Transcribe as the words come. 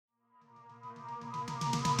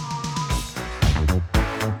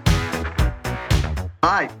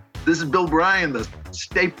Hi, this is Bill Bryan, the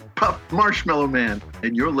Stay Puft Marshmallow Man,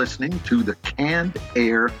 and you're listening to the Canned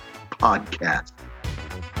Air Podcast.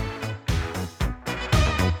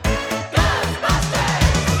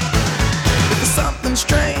 There's something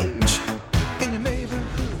strange in your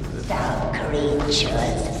neighborhood. The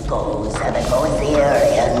creatures, goes of the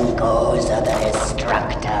Gozerian, goes of the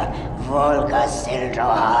Destructor, Volga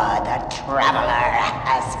Sildroha, the Traveler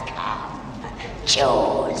has come.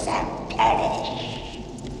 Choose and perish.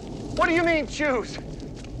 What do you mean, choose?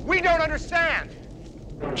 We don't understand.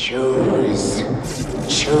 Choose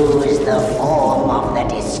the form of the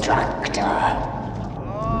Destructor.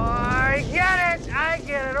 Oh, I get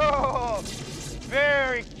it. Oh,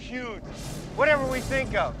 very cute. Whatever we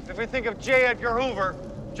think of. If we think of J. Edgar Hoover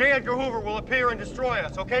will appear and destroy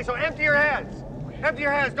us, okay? So empty your heads. Empty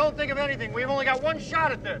your heads. Don't think of anything. We've only got one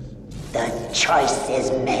shot at this. The choice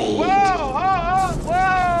is made. Whoa!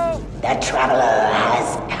 The Traveler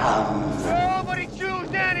has come. Nobody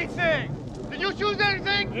choose anything. Did you choose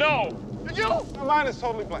anything? No. Did you? My mind is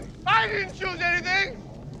totally blank. I didn't choose anything.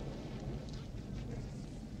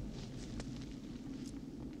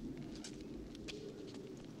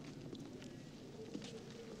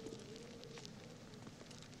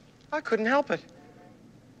 I couldn't help it.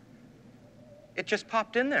 It just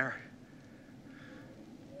popped in there.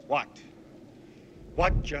 What?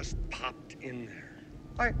 What just popped in there?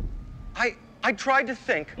 I tried to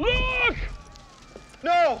think. Look!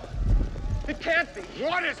 No! It can't be.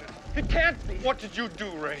 What is it? It can't be. What did you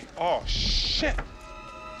do, Ray? Oh, shit.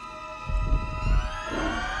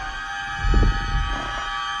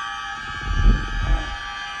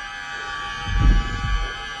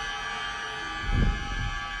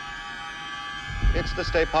 It's the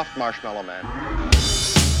Stay Puft Marshmallow Man.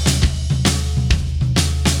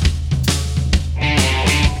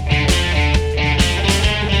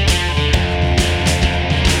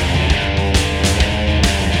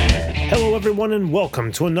 Hello, everyone, and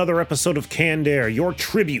welcome to another episode of Canned Air, your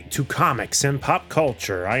tribute to comics and pop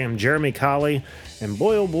culture. I am Jeremy Colley, and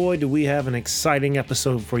boy, oh boy, do we have an exciting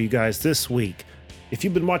episode for you guys this week. If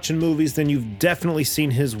you've been watching movies, then you've definitely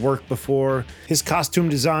seen his work before. His costume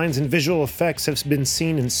designs and visual effects have been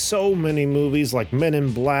seen in so many movies like Men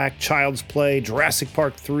in Black, Child's Play, Jurassic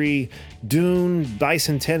Park 3, Dune,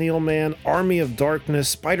 Bicentennial Man, Army of Darkness,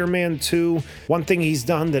 Spider-Man 2. One thing he's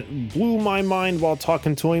done that blew my mind while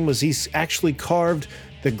talking to him was he's actually carved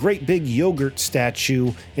the great big yogurt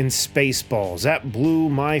statue in Spaceballs. That blew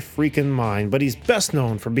my freaking mind, but he's best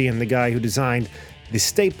known for being the guy who designed the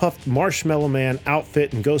Stay Puft Marshmallow Man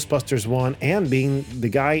outfit in Ghostbusters 1 and being the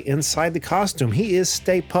guy inside the costume. He is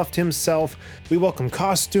Stay Puft himself. We welcome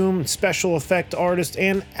costume, special effect artist,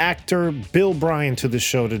 and actor Bill Bryan to the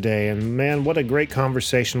show today. And man, what a great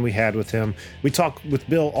conversation we had with him. We talked with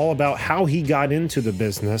Bill all about how he got into the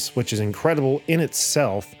business, which is incredible in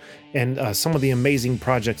itself, and some of the amazing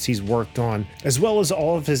projects he's worked on, as well as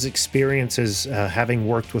all of his experiences having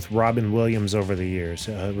worked with Robin Williams over the years.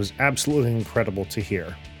 It was absolutely incredible to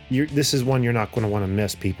hear. This is one you're not going to want to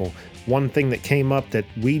miss, people. One thing that came up that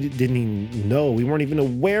we didn't even know, we weren't even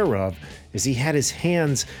aware of, is he had his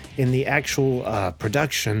hands in the actual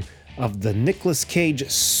production of the Nicolas Cage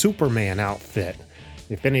Superman outfit.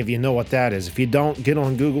 If any of you know what that is. If you don't, get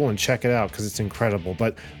on Google and check it out because it's incredible.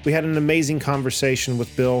 But we had an amazing conversation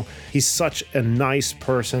with Bill. He's such a nice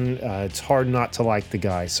person. It's hard not to like the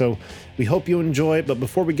guy. So we hope you enjoy it. But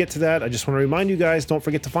before we get to that, I just want to remind you guys, don't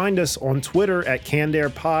forget to find us on Twitter at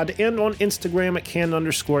CannedAirPod and on Instagram at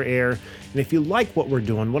Can_Air. And if you like what we're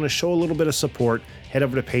doing, want to show a little bit of support, head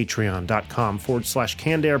over to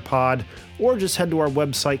patreon.com/CannedAirPod or just head to our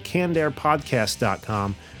website,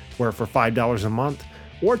 CannedAirPodcast.com, where for $5 a month,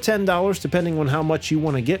 or $10, depending on how much you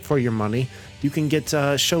want to get for your money, you can get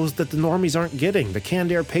shows that the normies aren't getting. The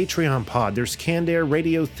Canned Air Patreon pod. There's Canned Air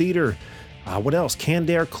Radio Theater. What else? Canned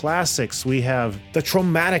Air Classics. We have the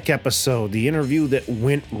Traumatic episode, the interview that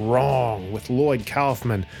went wrong with Lloyd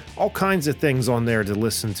Kaufman. All kinds of things on there to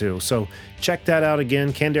listen to. So check that out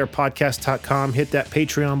again, CannedAirPodcast.com. Hit that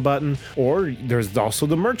Patreon button. Or there's also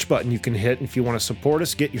the merch button you can hit if you want to support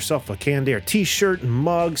us. Get yourself a Canned Air t-shirt,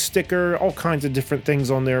 mug, sticker, all kinds of different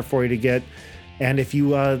things on there for you to get. And if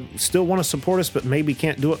you still want to support us but maybe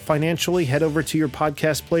can't do it financially, head over to your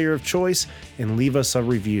podcast player of choice and leave us a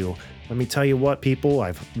review. Let me tell you what, people,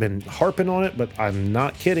 I've been harping on it, but I'm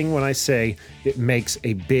not kidding when I say it makes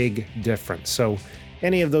a big difference. So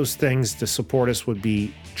any of those things to support us would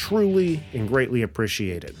be truly and greatly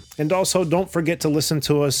appreciated. And also, don't forget to listen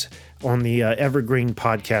to us on the Evergreen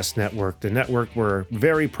Podcast Network, the network we're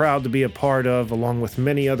very proud to be a part of, along with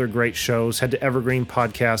many other great shows. Head to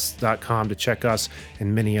evergreenpodcasts.com to check us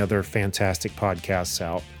and many other fantastic podcasts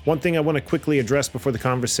out. One thing I want to quickly address before the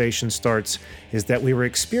conversation starts is that we were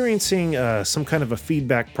experiencing some kind of a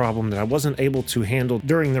feedback problem that I wasn't able to handle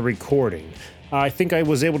during the recording. I think I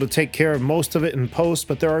was able to take care of most of it in post,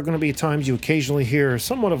 but there are going to be times you occasionally hear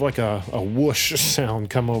somewhat of like a whoosh sound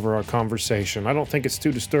come over our conversation. I don't think it's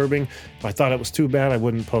too disturbing. If I thought it was too bad, I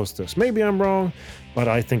wouldn't post this. Maybe I'm wrong, but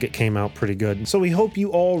I think it came out pretty good. So we hope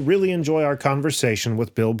you all really enjoy our conversation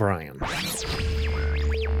with Bill Bryan.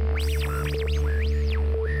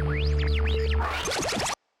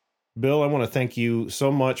 Bill, I want to thank you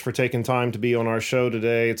so much for taking time to be on our show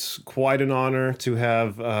today. It's quite an honor to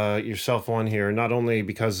have yourself on here, not only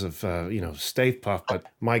because of, Stay Puft, but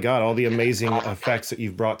my God, all the amazing effects that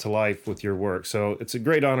you've brought to life with your work. So it's a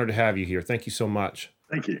great honor to have you here. Thank you so much.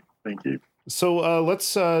 Thank you. Thank you. So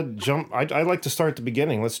let's jump. I'd like to start at the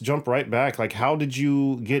beginning. Let's jump right back. Like, how did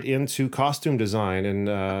you get into costume design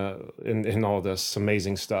and all this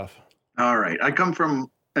amazing stuff? All right. I come from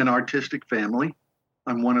an artistic family.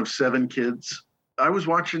 I'm one of 7 kids. I was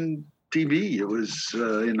watching TV. It was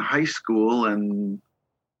in high school, and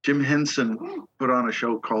Jim Henson put on a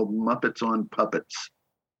show called Muppets on Puppets.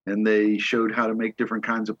 And they showed how to make different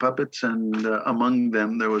kinds of puppets, and among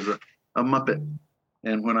them, there was a Muppet.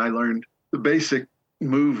 And when I learned the basic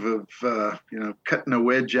move of, cutting a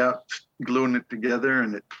wedge out, gluing it together,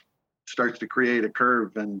 and it starts to create a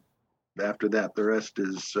curve, and after that, the rest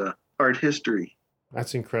is art history.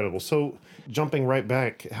 That's incredible. So jumping right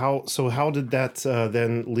back, how did that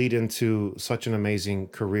then lead into such an amazing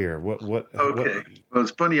career? Well,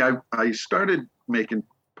 it's funny. I started making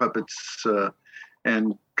puppets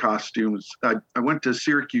and costumes. I went to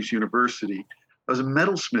Syracuse University. I was a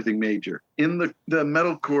metalsmithing major. In the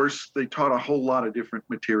metal course, they taught a whole lot of different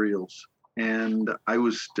materials. And I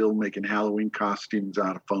was still making Halloween costumes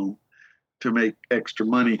out of foam to make extra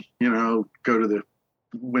money, go to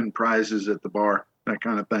win prizes at the bar, that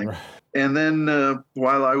kind of thing. Right. And then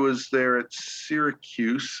while I was there at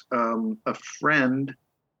Syracuse, a friend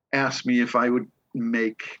asked me if I would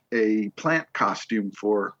make a plant costume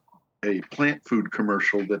for a plant food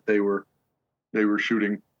commercial that they were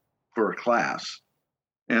shooting for a class.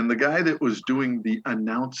 And the guy that was doing the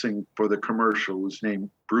announcing for the commercial was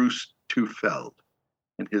named Bruce Tufeld.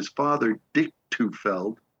 And his father, Dick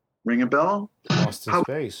Tufeld, ring a bell? Lost his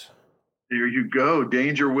face. There you go.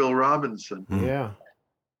 Danger Will Robinson. Yeah.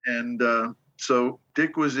 And so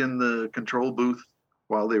Dick was in the control booth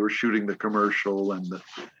while they were shooting the commercial, and the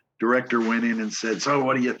director went in and said, "So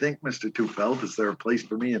what do you think, Mr. Tufeld? Is there a place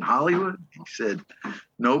for me in Hollywood?" He said,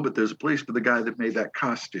 "No, but there's a place for the guy that made that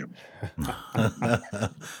costume."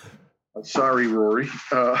 Sorry, Rory.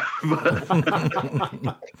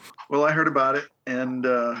 Well, I heard about it, and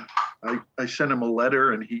I sent him a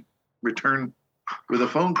letter, and he returned with a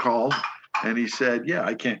phone call. And he said, "Yeah,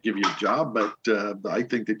 I can't give you a job, but I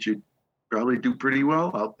think that you'd probably do pretty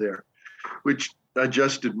well out there," which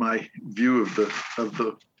adjusted my view of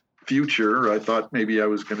the future. I thought maybe I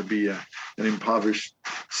was going to be an impoverished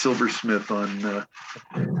silversmith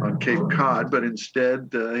on Cape Cod, but instead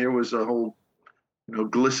here was a whole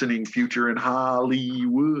glistening future in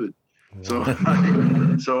Hollywood.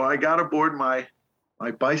 So I got aboard my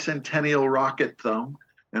bicentennial rocket thumb.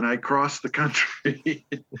 And I crossed the country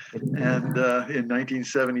and in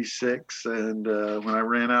 1976. And when I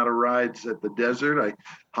ran out of rides at the desert, I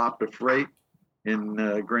hopped a freight in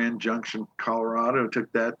Grand Junction, Colorado, took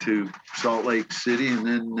that to Salt Lake City, and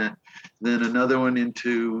then another one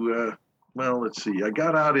into, I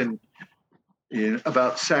got out in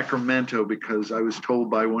about Sacramento because I was told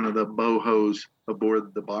by one of the bohos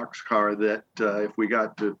aboard the boxcar that if we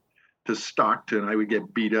got to Stockton, I would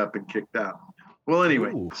get beat up and kicked out. Well,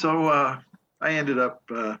 anyway, so I ended up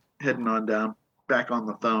heading on down, back on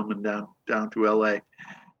the thumb and down to L.A.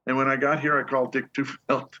 And when I got here, I called Dick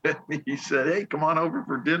Tufeld, and he said, "Hey, come on over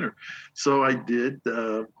for dinner." So I did,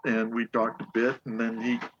 and we talked a bit, and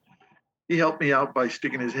then he helped me out by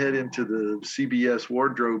sticking his head into the CBS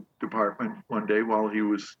wardrobe department one day while he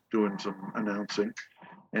was doing some announcing.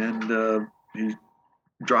 And he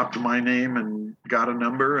dropped my name and got a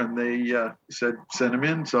number, and they said, "Send him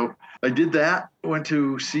in." So I did that, went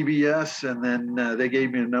to CBS, and then they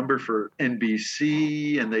gave me a number for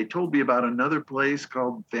NBC, and they told me about another place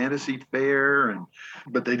called Fantasy Fair,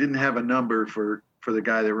 but they didn't have a number for the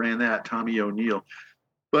guy that ran that, Tommy O'Neill.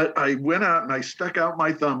 But I went out and I stuck out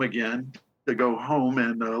my thumb again to go home,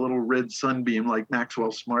 and a little red sunbeam like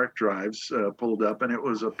Maxwell Smart drives pulled up, and it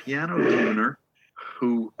was a piano tuner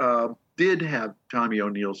who did have Tommy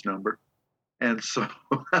O'Neill's number. And so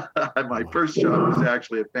my first job was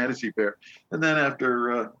actually at Fantasy Fair. And then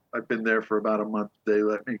after I've been there for about a month, they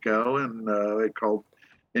let me go, and they called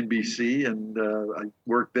NBC, and I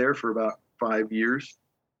worked there for about 5 years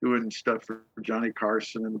doing stuff for Johnny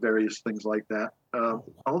Carson and various things like that.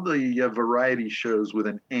 All the variety shows with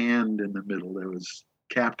an "and" in the middle. There was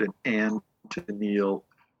Captain Ann to Neil,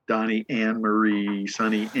 Donnie Ann Marie,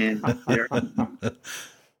 Sonny Ann.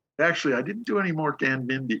 Actually, I didn't do any more Dan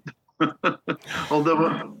Mindy.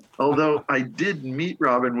 although I did meet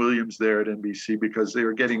Robin Williams there at NBC because they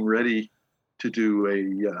were getting ready to do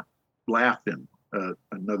a Laugh-In,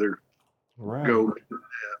 another go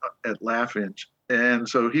at Laugh-In, and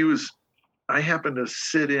so I happened to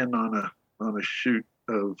sit in on a shoot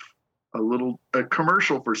of a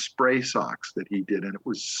commercial for spray socks that he did, and it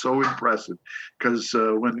was so impressive because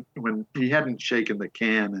when he hadn't shaken the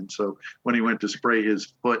can, and so when he went to spray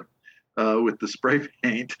his foot with the spray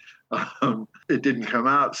paint, it didn't come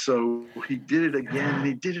out. So he did it again, and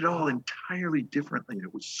he did it all entirely differently.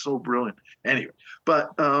 It was so brilliant. Anyway,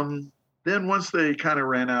 but then once they kind of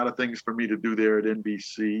ran out of things for me to do there at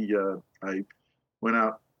NBC, I went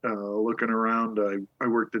out looking around. I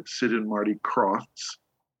worked at Sid and Marty Crofts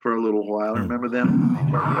for a little while. Remember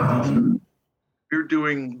them? We were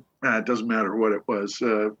doing, it doesn't matter what it was,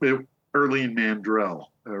 Earlene Mandrell.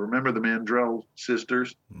 Remember the Mandrell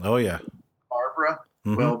sisters? Oh, yeah. Barbara?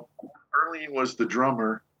 Mm-hmm. Well, Earlene was the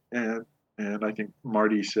drummer, and I think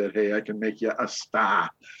Marty said, "Hey, I can make you a star."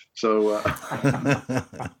 So,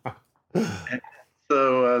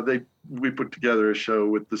 we put together a show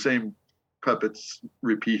with the same puppets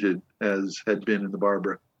repeated as had been in the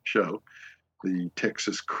Barbara show, the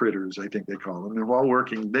Texas Critters, I think they call them. And while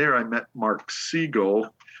working there, I met Mark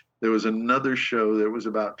Siegel. There was another show that was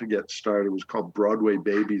about to get started. It was called Broadway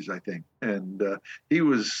Babies, I think. And he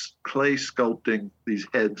was clay sculpting these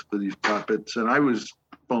heads for these puppets, and I was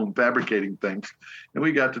foam fabricating things. And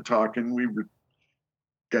we got to talking. We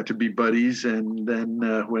got to be buddies. And then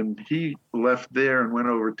when he left there and went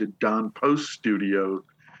over to Don Post Studio,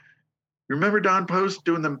 remember Don Post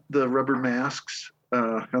doing the rubber masks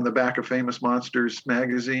on the back of Famous Monsters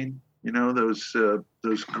magazine? You know,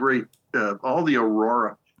 those great, all the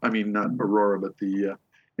Aurora. I mean, not Aurora, but the,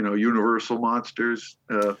 Universal Monsters.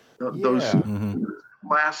 Those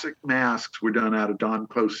classic masks were done out of Don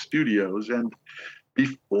Post Studios. And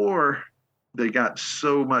before they got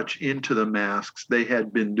so much into the masks, they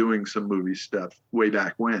had been doing some movie stuff way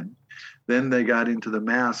back when. Then they got into the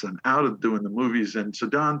masks and out of doing the movies. And so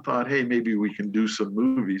Don thought, hey, maybe we can do some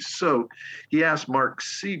movies. So he asked Mark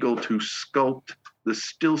Siegel to sculpt the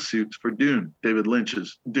still suits for Dune, David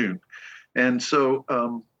Lynch's Dune. And so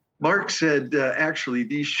Mark said, actually,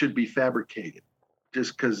 these should be fabricated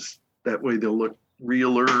just because that way they'll look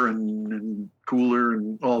realer and cooler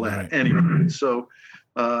and all that. Right. Anyway, so,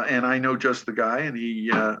 and I know just the guy, and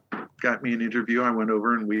he got me an interview. I went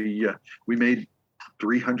over and we made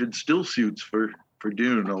 300 still suits for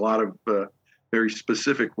Dune, a lot of very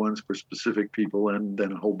specific ones for specific people, and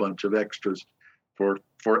then a whole bunch of extras for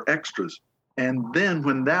extras. And then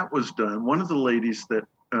when that was done, one of the ladies that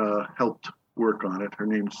helped work on it, her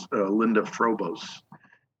name's Linda Frobos,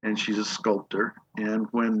 and she's a sculptor. And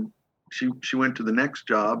when she went to the next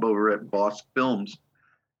job over at Boss Films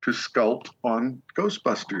to sculpt on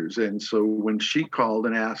Ghostbusters. And so when she called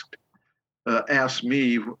and asked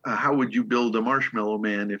me, how would you build a Marshmallow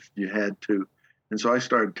Man if you had to? And so I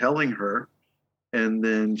started telling her, and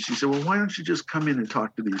then she said, well, why don't you just come in and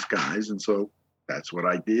talk to these guys? And so that's what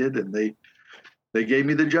I did, and they gave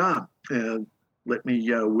me the job, let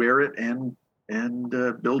me wear it and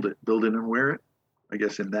build it and wear it, I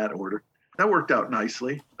guess in that order. That worked out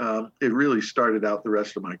nicely. It really started out the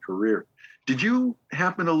rest of my career. Did you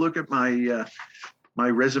happen to look at my my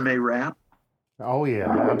resume wrap? Oh yeah,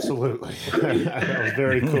 absolutely. That was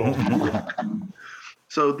very cool.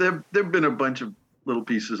 So there've been a bunch of little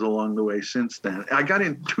pieces along the way since then. I got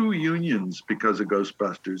in 2 unions because of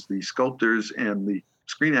Ghostbusters, the Sculptors and the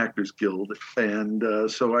Screen Actors Guild. And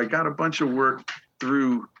so I got a bunch of work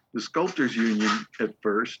through the Sculptors Union at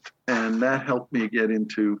first, and that helped me get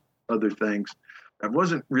into other things. I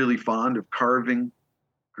wasn't really fond of carving.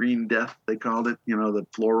 Green Death, they called it, the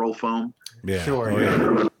floral foam. Yeah. Sure.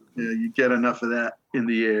 Yeah. You get enough of that in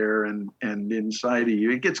the air and inside of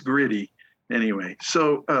you. It gets gritty anyway.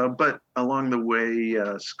 So, but along the way,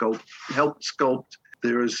 helped sculpt.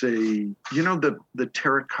 There was the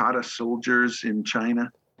terracotta soldiers in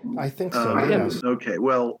China. I think so, yes. Okay,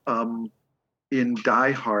 well, in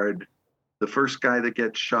Die Hard, the first guy that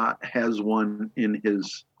gets shot has one in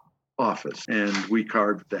his office, and we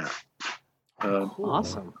carved that.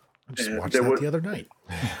 Awesome. Just And watched there that was- the other night.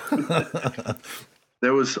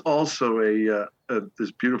 There was also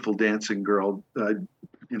this beautiful dancing girl,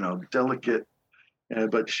 delicate,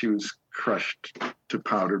 but she was crushed to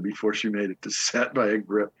powder before she made it to set by a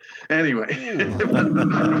grip. Anyway,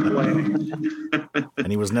 And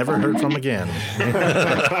he was never heard from again.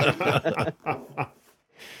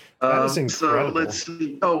 That is So incredible. let's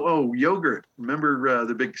see. Oh, yogurt. Remember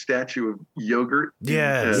the big statue of yogurt?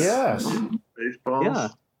 Yes. Yes. Baseballs. Yeah.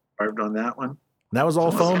 Carved on that one. That was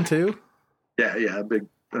all foam too? Yeah. Big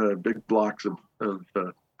blocks of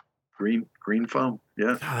green foam.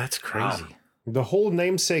 Yeah. God, that's crazy. The whole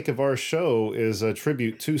namesake of our show is a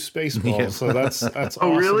tribute to Spaceballs, Yeah. so that's Oh,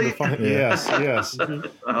 awesome really? to find. Yeah. Yes.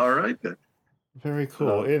 All right then. Very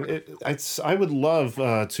cool. I would love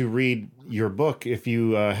to read your book if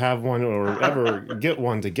you have one or ever get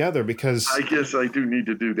one together, because I guess I do need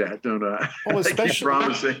to do that, don't I? Well, I keep especially-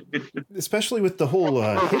 promising. especially with the whole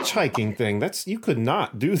hitchhiking thing, you could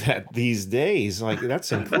not do that these days. Like,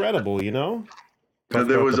 that's incredible, you know? Talk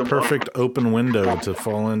there about was the a perfect open window to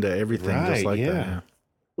fall into everything just Right, like yeah. that.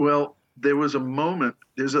 Well, there was a moment.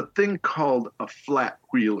 There's a thing called a flat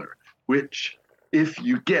wheeler, which, if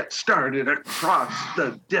you get started across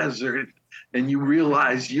the desert and you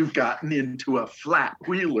realize you've gotten into a flat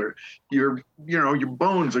wheeler, your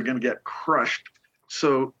bones are going to get crushed.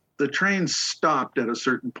 So the train stopped at a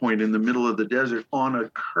certain point in the middle of the desert on a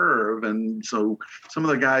curve, and so some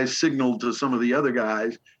of the guys signaled to some of the other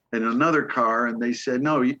guys in another car, and they said,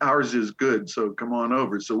 no, ours is good, so come on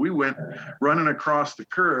over. So we went running across the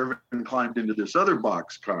curve and climbed into this other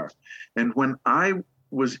box car. And when I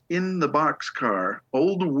was in the box car,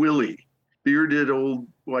 old Willie, bearded old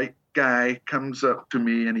white guy, comes up to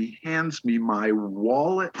me and he hands me my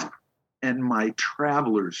wallet and my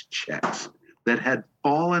traveler's checks that had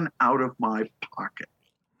fallen out of my pocket.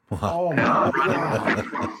 Oh, my God.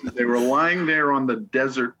 They were lying there on the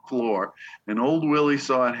desert floor, and old Willie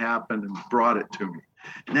saw it happen and brought it to me.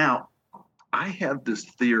 Now, I have this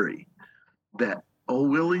theory that old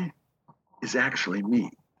Willie is actually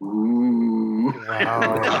me. Ooh.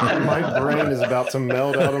 Wow. My brain is about to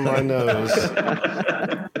melt out of my nose.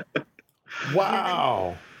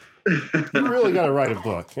 Wow. You really got to write a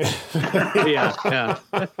book. Yeah.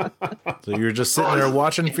 So you're just sitting there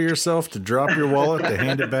watching for yourself to drop your wallet, to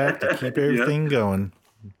hand it back, to keep everything going.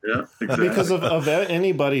 Yeah, exactly. Because of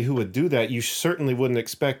anybody who would do that, you certainly wouldn't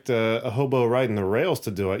expect a hobo riding the rails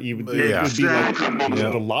to do it. It would be like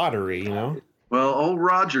the lottery, you know? Well, old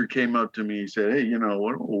Roger came up to me. He said, hey,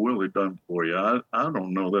 what old Willie done for you? I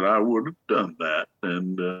don't know that I would have done that.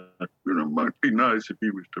 And, it might be nice if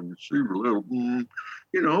he was to receive a little,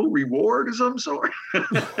 reward of some sort.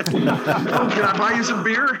 Can I buy you some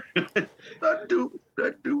beer? That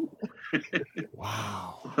do.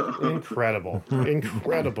 Wow. Incredible.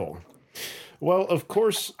 Well, of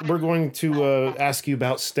course, we're going to ask you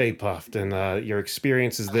about Stay Puft and your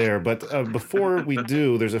experiences there. But before we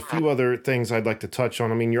do, there's a few other things I'd like to touch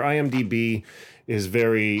on. I mean, your IMDb is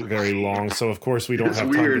very, very long. So, of course, we don't It's have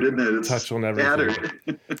weird, time to isn't it? It's touch on everything.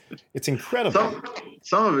 scattered. It's incredible.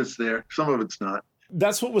 Some of it's there. Some of it's not.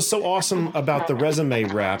 That's what was so awesome about the resume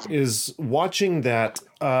wrap is watching that.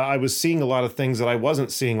 I was seeing a lot of things that I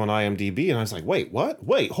wasn't seeing on IMDb, and I was like, wait, what?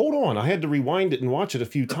 Wait, hold on. I had to rewind it and watch it a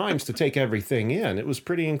few times to take everything in. It was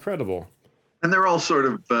pretty incredible. And they're all sort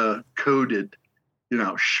of coded,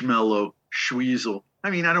 schmello, schweasel.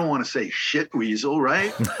 I mean, I don't want to say shit weasel,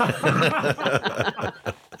 right?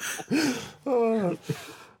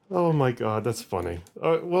 Oh my God, that's funny.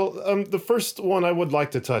 The first one I would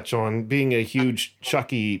like to touch on, being a huge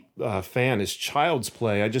Chucky fan, is Child's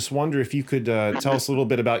Play. I just wonder if you could tell us a little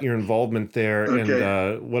bit about your involvement there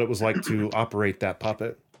and what it was like to operate that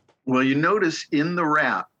puppet. Well, you notice in the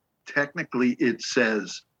rap, technically it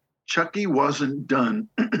says, Chucky wasn't done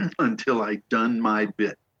until I done my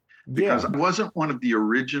bit. Because I wasn't one of the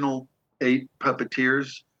original 8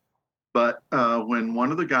 puppeteers, but when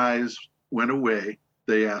one of the guys went away,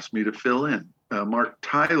 they asked me to fill in. Mark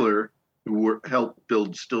Tyler, who helped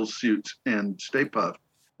build Still Suits and Stay Puft,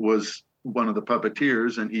 was one of the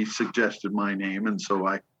puppeteers, and he suggested my name, and so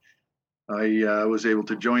I was able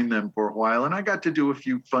to join them for a while, and I got to do a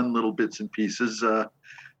few fun little bits and pieces.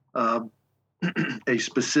 A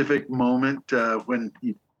specific moment when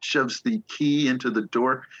he shoves the key into the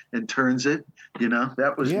door and turns it,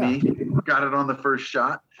 that was me. Got it on the first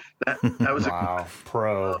shot. That was wow,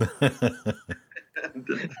 pro.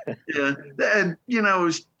 and it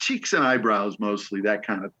was cheeks and eyebrows mostly, that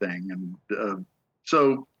kind of thing. And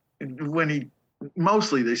so when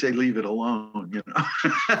mostly they say leave it alone,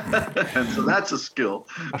 and so that's a skill.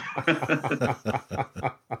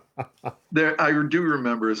 I do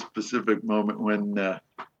remember a specific moment when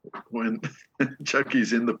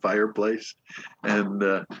Chucky's in the fireplace, and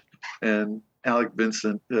Alec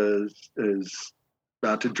Vincent is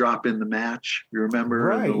about to drop in the match. You remember?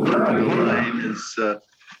 Right. The line is,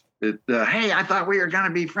 "Hey, I thought we were going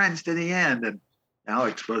to be friends to the end," and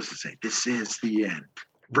Alec's supposed to say, "This is the end,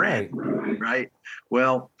 friend." Right?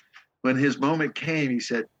 Well, when his moment came, he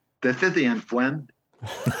said, "This is the end, friend."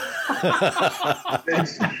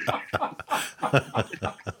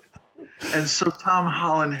 And so Tom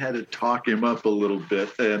Holland had to talk him up a little bit,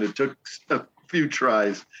 and it took a few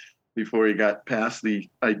tries before he got past the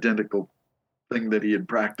identical thing that he had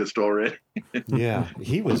practiced already. Yeah,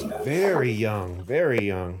 he was very young, very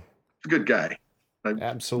young. Good guy.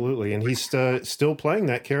 Absolutely, and he's still playing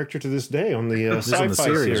that character to this day on the sci-fi the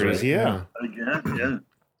series, series. right? Yeah. Again,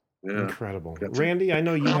 yeah. Incredible. Randy, I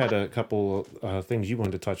know you had a couple things you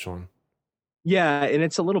wanted to touch on. Yeah, and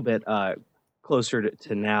it's a little bit closer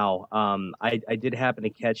to now. I did happen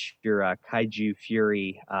to catch your Kaiju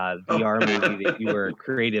Fury VR movie that you were a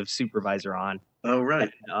creative supervisor on. Oh,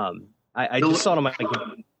 right. And, I just saw it on my.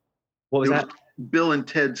 What was that? Bill and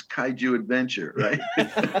Ted's Kaiju Adventure, right?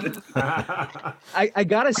 I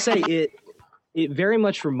gotta say it very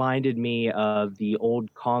much reminded me of the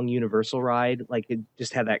old Kong Universal ride. Like it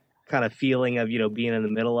just had that kind of feeling of being in the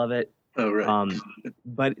middle of it. Oh, right.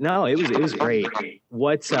 But no, it was great.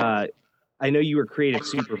 I know you were creative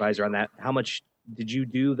supervisor on that. How much did you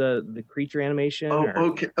do the creature animation?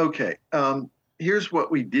 Oh, okay. Here's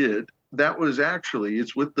what we did. That was actually,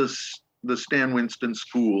 it's with the Stan Winston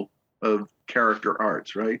School of Character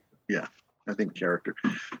Arts, right? Yeah, I think character.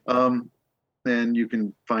 And you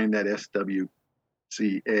can find that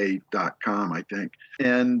swca.com, I think.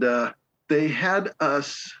 And they had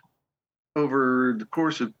us over the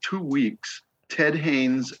course of 2 weeks. Ted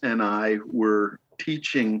Haynes and I were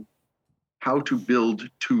teaching how to build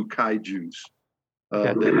 2 kaijus.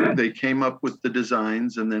 They came up with the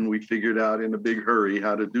designs, and then we figured out in a big hurry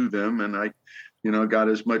how to do them. And I, got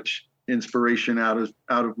as much inspiration out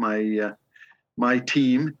of my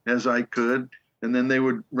team as I could. And then they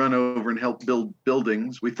would run over and help build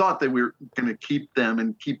buildings. We thought that we were going to keep them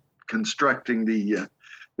and keep constructing the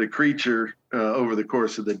creature over the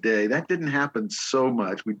course of the day. That didn't happen so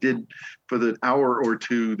much. We did for the hour or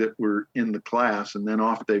two that were in the class, and then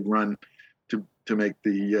off they'd run to make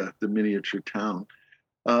the miniature town.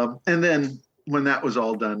 And then when that was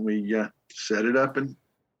all done, we set it up and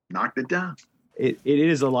knocked it down. It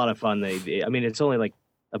is a lot of fun. It's only like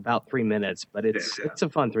about 3 minutes, but it's a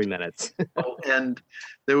fun 3 minutes. And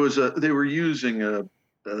they were using a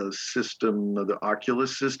system, the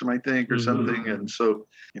Oculus system, I think, or something. And so,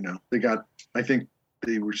 I think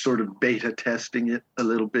they were sort of beta testing it a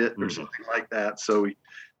little bit or something like that. So we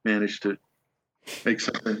managed to make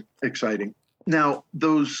something exciting. Now,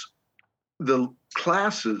 the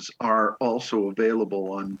classes are also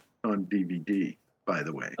available on DVD, by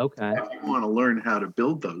the way. Okay. If you want to learn how to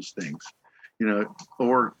build those things,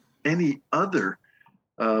 or any other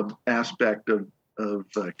aspect of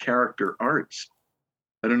character arts.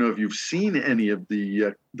 I don't know if you've seen any of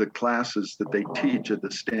the classes that they teach at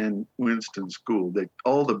the Stan Winston School.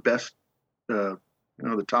 All the best, the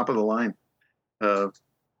top of the line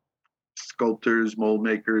sculptors, mold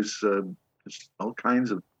makers, all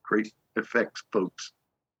kinds of great effects folks.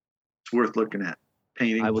 It's worth looking at.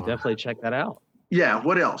 Painting. I will definitely check that out. Yeah.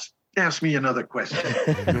 What else? Ask me another question.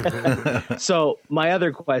 So my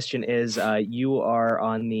other question is, you are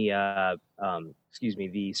on the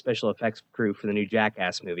the special effects crew for the new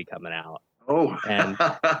Jackass movie coming out. Oh. And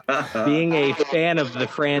being a fan of the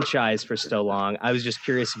franchise for so long, I was just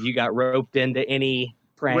curious if you got roped into any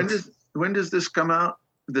pranks. When does this come out?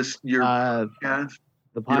 Your podcast?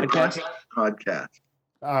 The podcast? Podcast.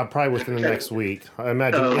 Probably within the next week. I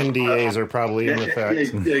imagine NDAs are probably in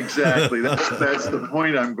effect. Exactly. That's the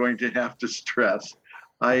point I'm going to have to stress.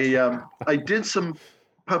 I did some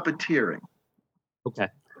puppeteering. Okay.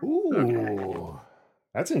 Ooh, okay.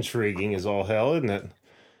 That's intriguing as all hell, isn't it?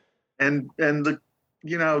 And the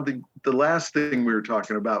last thing we were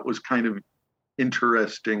talking about was kind of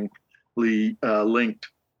interestingly linked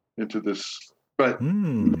into this, but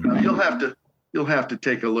you'll have to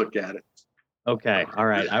take a look at it. Okay. All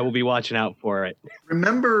right. I will be watching out for it.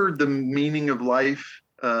 Remember The Meaning of Life?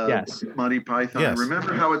 Yes. Monty Python. Yes.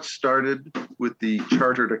 Remember how it started with the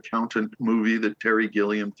Chartered Accountant movie that Terry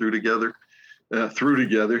Gilliam threw together?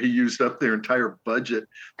 He used up their entire budget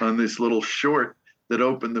on this little short that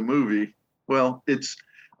opened the movie. Well,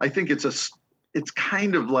 I think it's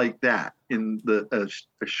kind of like that in a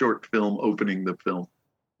short film opening the film.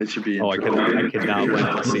 It should be. I could not wait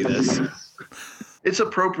to see this. It's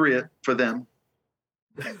appropriate for them.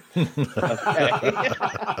 It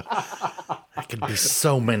could be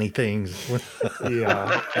so many things.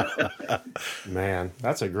 Yeah. Man,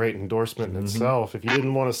 that's a great endorsement in itself. If you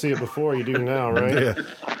didn't want to see it before, you do now, right?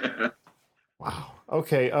 Yeah. Wow.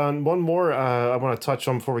 Okay, one more I want to touch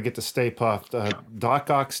on before we get to Stay Puft. Doc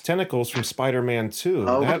Ock's tentacles from Spider-Man 2.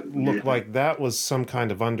 That looked like that was some kind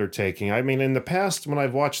of undertaking. I mean, in the past, when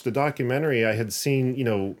I've watched the documentary, I had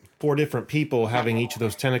seen, 4 different people having each of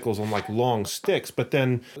those tentacles on like long sticks. But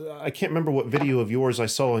then I can't remember what video of yours I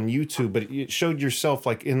saw on YouTube, but it showed yourself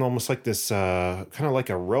like in almost like this kind of like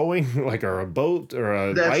a rowing, like or a boat or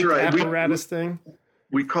a bike apparatus thing.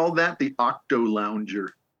 We called that the Octo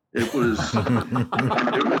Lounger. It was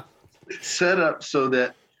set up so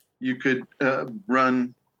that you could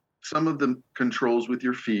run some of the controls with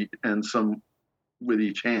your feet and some with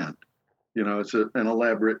each hand. It's an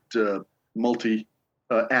elaborate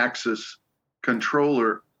multi-axis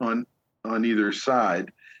controller on either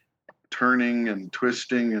side, turning and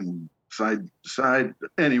twisting and side to side.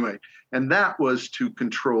 Anyway, and that was to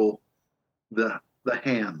control the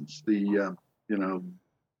hands, the mouth,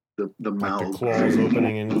 the claws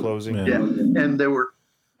opening and closing. Yeah, and they were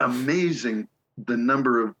amazing, the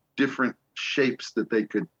number of different shapes that they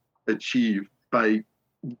could achieve by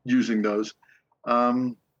using those.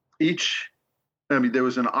 There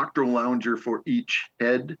was an Octo Lounger for each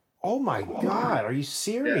head. Oh my God, are you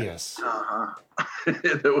serious? Yeah.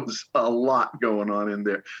 There was a lot going on in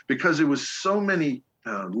there because it was so many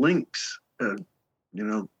links,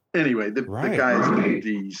 Anyway, the guys,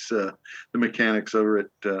 the mechanics over at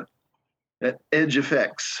Edge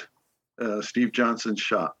Effects, Steve Johnson's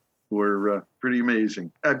shop, were pretty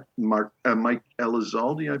amazing. Mike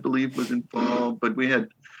Elizalde, I believe, was involved, but we had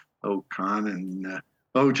Khan and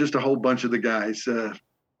just a whole bunch of the guys.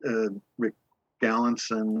 Rick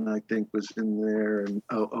Gallinson, I think, was in there, and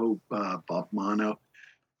Bob Mono.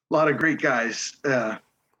 A lot of great guys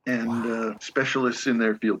and specialists in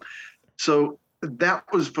their field. So that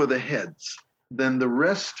was for the heads. Then the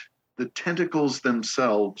rest, the tentacles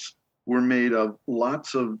themselves, were made of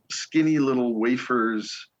lots of skinny little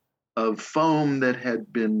wafers of foam that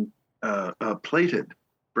had been plated,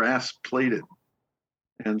 brass plated.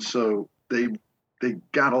 And so they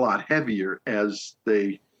got a lot heavier as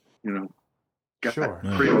they, got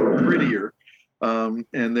prettier.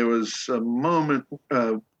 And there was a moment,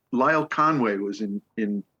 Lyle Conway was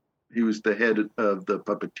he was the head of the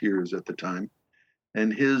puppeteers at the time.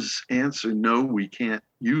 And his answer, no, we can't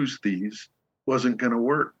use these, wasn't going to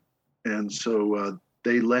work. And so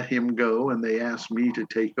they let him go, and they asked me to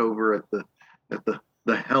take over at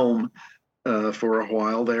the helm for a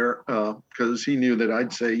while there, because he knew that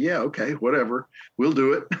I'd say, yeah, okay, whatever, we'll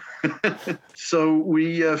do it. So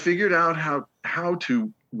we figured out how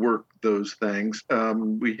to work those things.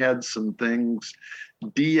 We had some things.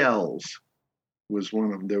 DLs was one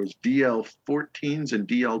of them. There was DL14s and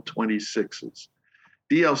DL26s.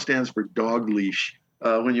 DL stands for dog leash.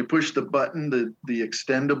 When you push the button, the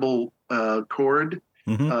extendable cord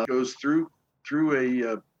goes through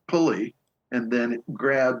a pulley, and then it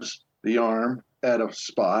grabs the arm at a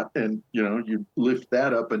spot, and you lift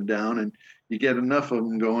that up and down, and you get enough of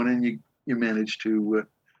them going, and you manage to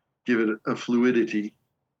give it a fluidity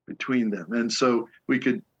between them. And so we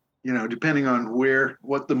could, depending on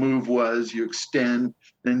what the move was, you extend,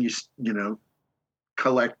 then you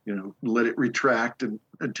collect, let it retract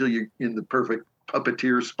until you're in the perfect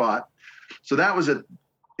puppeteer spot. So that was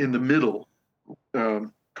in the middle. Of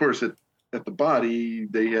course, at the body,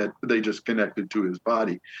 they just connected to his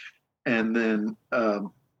body. And then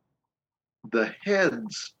the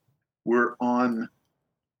heads were on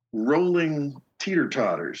rolling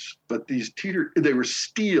teeter-totters, but they were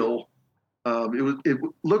steel. It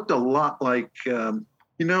looked a lot like,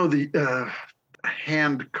 the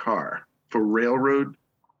hand car for railroad,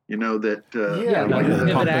 that like the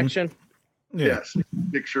pivot action. Yes,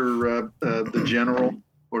 picture the general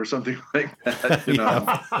or something like that.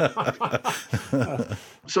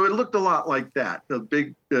 So it looked a lot like that. The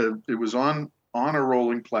big, it was on a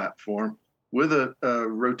rolling platform with a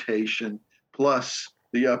rotation plus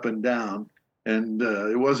the up and down. And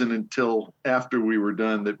it wasn't until after we were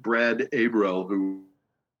done that Brad Abrell, who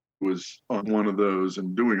was on one of those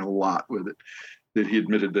and doing a lot with it, that he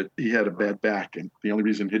admitted that he had a bad back. And the only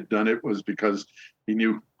reason he'd done it was because he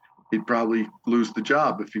knew he'd probably lose the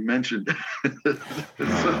job if he mentioned it.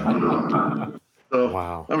 So,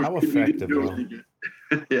 wow, how effective.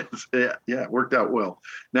 Yes, yeah, it worked out well.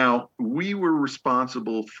 Now, we were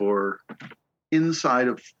responsible for inside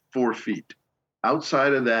of 4 feet.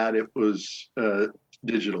 Outside of that, it was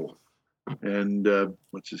digital. And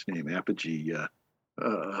what's his name? Apogee.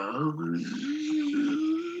 Come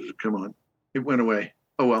on. It went away.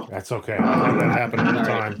 Oh, well. That's okay. That happened all the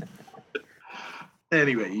time.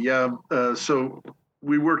 Anyway, so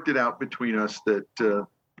we worked it out between us that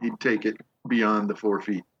he'd take it beyond the 4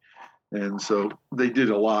 feet. And so they did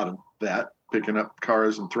a lot of that, picking up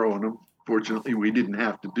cars and throwing them. Fortunately, we didn't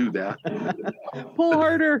have to do that. Pull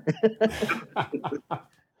harder.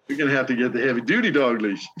 We're going to have to get the heavy-duty dog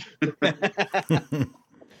leash.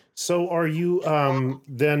 So are you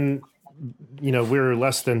then, we're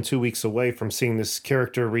less than 2 weeks away from seeing this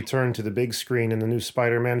character return to the big screen in the new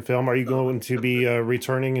Spider-Man film. Are you going to be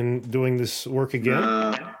returning and doing this work again?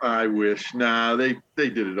 I wish. Nah, they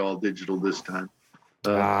did it all digital this time.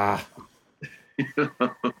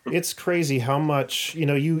 It's crazy how much,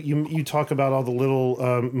 you talk about all the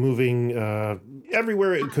little moving,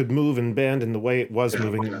 everywhere it could move and bend and the way it was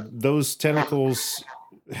moving. Those tentacles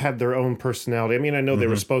had their own personality. I mean, I know they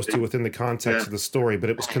were supposed to within the context of the story, but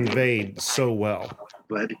it was conveyed so well.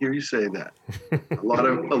 Glad to hear you say that. A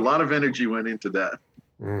lot of energy went into that.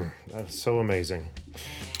 That's so amazing.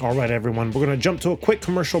 All right, everyone, we're going to jump to a quick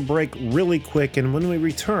commercial break really quick, and when we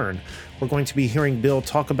return, we're going to be hearing Bill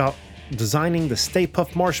talk about designing the Stay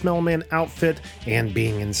Puft Marshmallow Man outfit and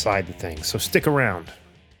being inside the thing. So stick around.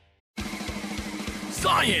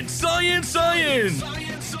 Science, science, science!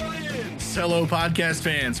 Science, science! Hello, podcast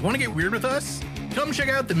fans. Want to get weird with us? Come check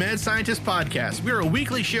out the Mad Scientist Podcast. We're a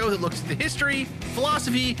weekly show that looks at the history,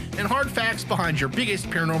 philosophy, and hard facts behind your biggest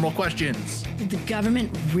paranormal questions. Did the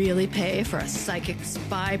government really pay for a psychic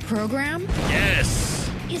spy program? Yes!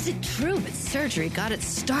 Is it true that surgery got its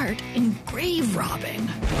start in grave robbing?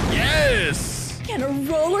 Yes! Can a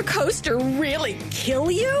roller coaster really kill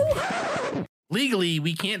you? Legally,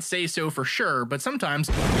 we can't say so for sure, but sometimes,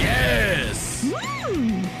 yes!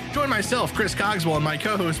 Join myself, Chris Cogswell, and my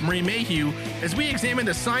co-host, Marie Mayhew, as we examine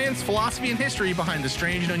the science, philosophy, and history behind the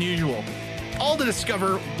strange and unusual. All to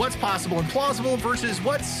discover what's possible and plausible versus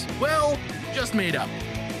what's, well, just made up.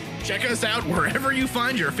 Check us out wherever you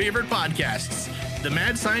find your favorite podcasts. The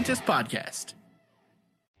Mad Scientist Podcast.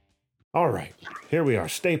 All right, here we are.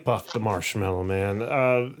 Stay Puft the Marshmallow Man.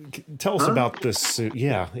 Tell us about this suit.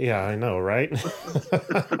 Yeah, I know, right?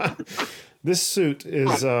 This suit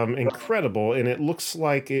is incredible, and it looks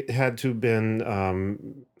like it had to have been,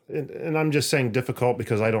 and I'm just saying difficult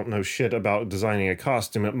because I don't know shit about designing a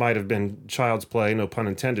costume. It might have been child's play, no pun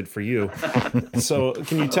intended for you. So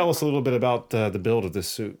can you tell us a little bit about the build of this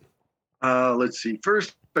suit? Let's see.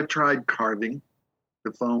 First, I tried carving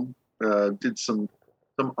the foam, did some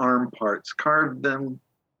arm parts, carved them.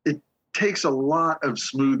 It takes a lot of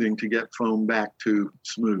smoothing to get foam back to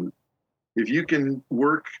smooth. If you can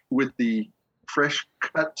work with the fresh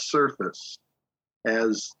cut surface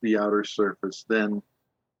as the outer surface, then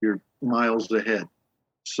you're miles ahead.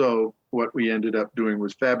 So what we ended up doing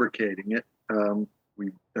was fabricating it.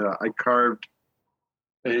 I carved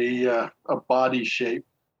a body shape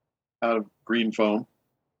out of green foam.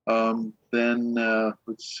 Then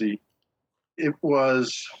let's see. It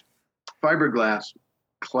was fiberglass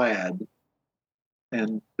clad,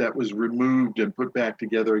 and that was removed and put back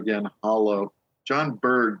together again, hollow. John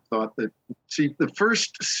Berg thought that, the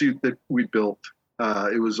first suit that we built,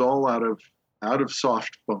 it was all out of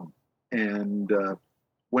soft foam. And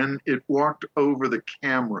when it walked over the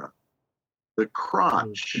camera, the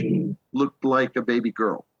crotch looked like a baby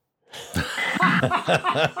girl.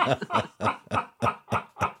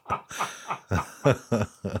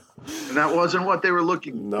 And that wasn't what they were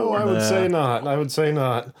looking for. No, I would say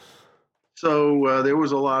not. So there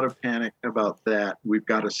was a lot of panic about that. We've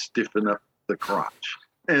got to stiffen up the crotch.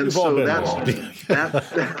 And so that's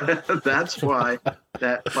why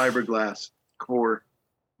that fiberglass core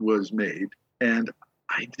was made. And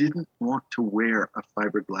I didn't want to wear a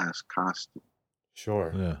fiberglass costume.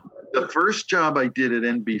 Sure. Yeah. The first job I did at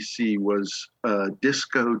NBC was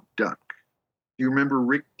Disco Duck. Do you remember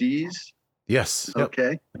Rick Dees? Yes. Yep.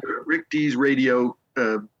 Okay. Rick Dees, radio,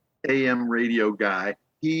 AM radio guy.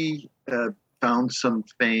 He found some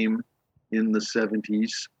fame in the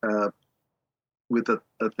 70s with a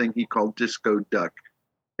thing he called Disco Duck.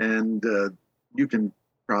 And you can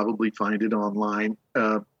probably find it online.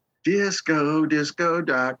 Disco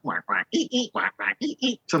Duck,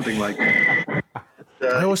 something like that.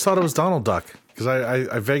 I always thought it was Donald Duck because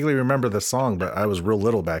I vaguely remember the song, but I was real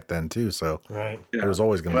little back then too, so right. It was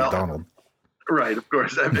always going to be Donald. Right, of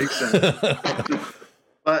course, that makes sense.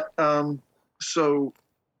 But so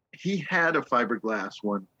he had a fiberglass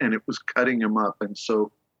one, and it was cutting him up, and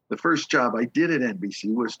so the first job I did at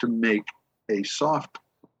NBC was to make a soft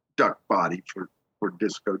duck body for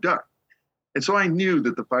Disco Duck. And so I knew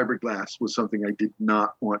that the fiberglass was something I did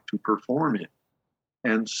not want to perform in.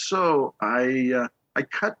 And so I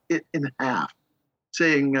cut it in half,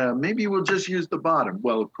 saying maybe we'll just use the bottom.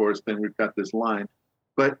 Well, of course, then we've got this line,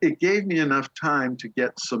 but it gave me enough time to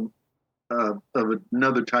get some of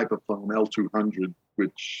another type of foam, L200,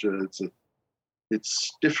 which it's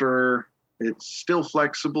stiffer, it's still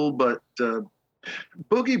flexible, but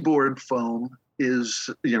boogie board foam is,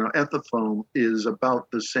 Ethafoam is about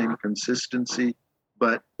the same consistency,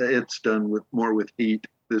 but it's done more with heat.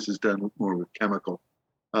 This is done more with chemical.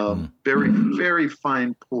 Very, very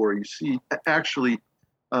fine pore. You see, actually,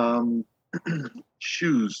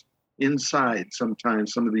 shoes inside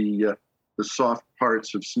sometimes, some of the soft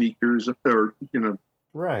parts of sneakers, or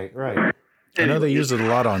Right. I know they use it a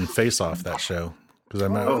lot on Face Off, that show, because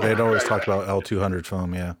they'd always talk about L200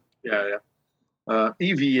 foam. Yeah.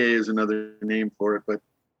 EVA is another name for it, but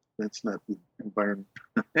that's not the environment.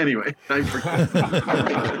 Anyway, I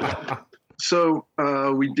forgot. So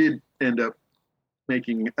we did end up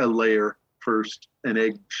making a layer first, an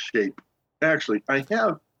egg shape. Actually, I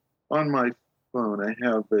have on my phone, I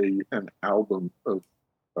have an album of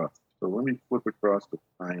stuff. So let me flip across to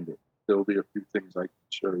find it. There'll be a few things I can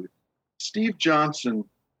show you. Steve Johnson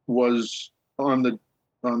was on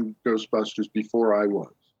Ghostbusters before I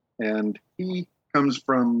was, and he comes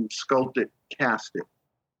from Sculpt It, Cast It.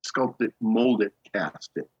 Sculpt It, Mold It,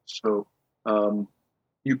 Cast It. So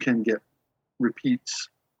you can get repeats,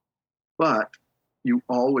 but you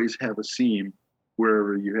always have a seam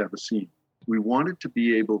wherever you have a seam. We wanted to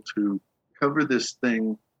be able to cover this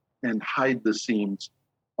thing and hide the seams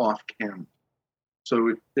off camera.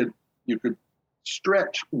 So you could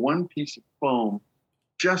stretch one piece of foam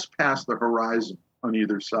just past the horizon on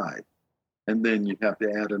either side, and then you'd have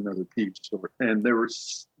to add another piece. And there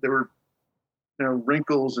were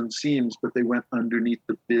wrinkles and seams, but they went underneath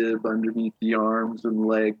the bib, underneath the arms and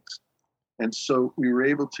legs. And so we were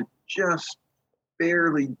able to just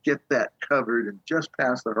barely get that covered and just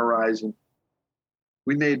past the horizon.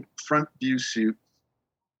 We made front view suits,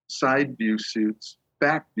 side view suits,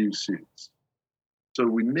 back view suits. So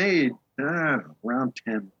we made around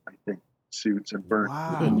 10, I think, suits and burnt.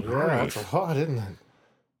 Wow, that's a lot, isn't it?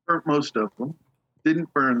 Burnt most of them.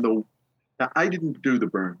 Didn't burn the. Now, I didn't do the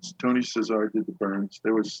burns. Tony Cesar did the burns.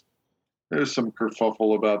 There was some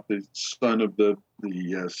kerfuffle about the son of the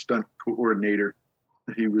stunt coordinator.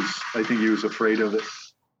 I think he was afraid of it,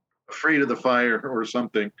 afraid of the fire or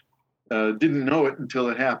something. Didn't know it until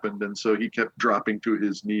it happened, and so he kept dropping to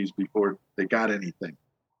his knees before they got anything.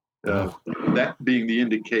 That being the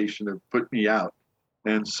indication of put me out.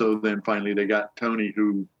 And so then finally they got Tony,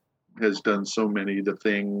 who has done so many, The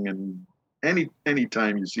Thing, and any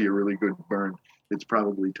time you see a really good burn, it's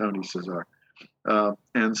probably Tony Cesar.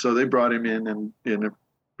 And so they brought him in a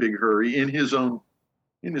big hurry in his own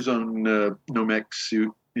Nomex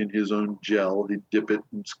suit, in his own gel. He'd dip it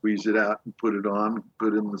and squeeze it out and put it on,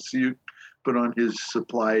 put in the suit, put on his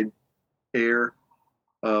supplied air.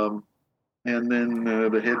 And then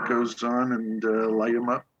the head goes on and light him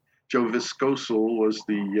up. Joe Viscoso was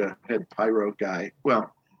the head pyro guy.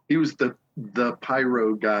 Well, he was the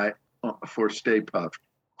pyro guy for Stay Puft.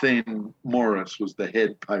 Thane Morris was the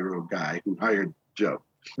head pyro guy who hired Joe.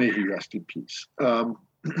 May he rest in peace.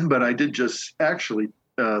 But I did just, actually,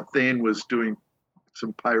 Thane was doing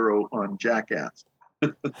some pyro on Jackass.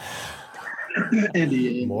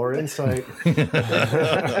 More insight.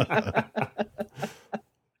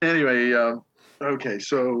 Anyway, okay,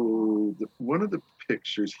 so one of the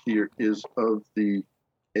pictures here is of the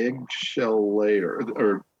eggshell layer,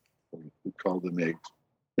 or we call them eggs.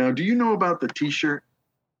 Now, do you know about the T-shirt?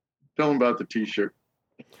 Tell them about the T-shirt.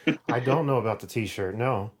 I don't know about the T-shirt,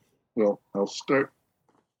 no. Well, I'll start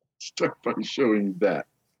by showing you that.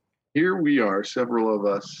 Here we are, several of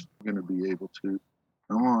us are going to be able to.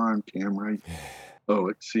 Come on, camera. Oh,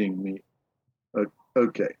 it's seeing me.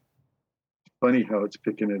 Okay. Funny how it's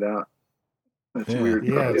picking it out. That's weird.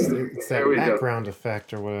 Yeah, it's that background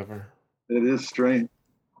effect or whatever. It is strange.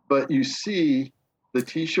 But you see the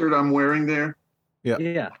T-shirt I'm wearing there?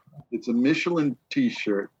 Yeah. It's a Michelin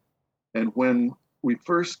T-shirt. And when we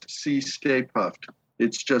first see Stay Puft,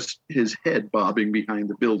 it's just his head bobbing behind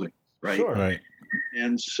the building, right? Sure. Right.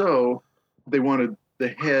 And so they wanted the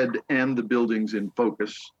head and the buildings in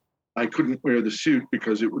focus. I couldn't wear the suit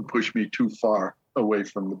because it would push me too far away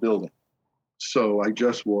from the building. So I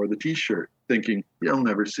just wore the T-shirt, thinking, you'll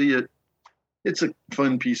never see it. It's a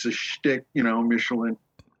fun piece of shtick, Michelin.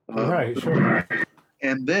 Right, sure.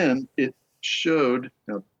 And then it showed,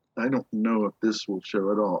 now, I don't know if this will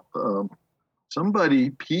show at all.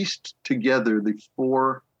 Somebody pieced together the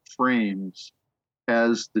 4 frames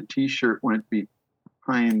as the T-shirt went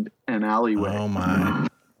behind an alleyway. Oh, my.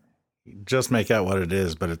 just make out what it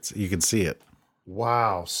is, but you can see it.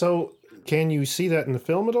 Wow. So can you see that in the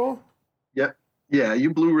film at all? Yep. Yeah,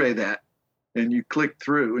 you Blu-ray that and you click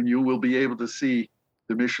through and you will be able to see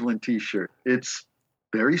the Michelin t-shirt. It's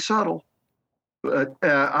very subtle. But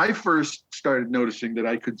I first started noticing that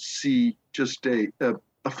I could see just a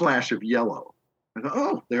flash of yellow. I thought,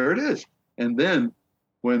 oh, there it is. And then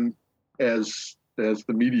as the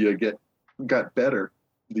media got better,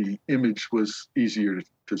 the image was easier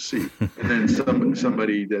to see. And then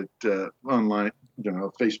somebody that online, a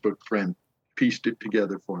Facebook friend, pieced it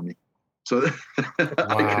together for me. So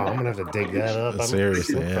wow, I'm gonna have to dig that up.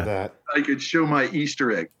 Seriously, for that. I could show my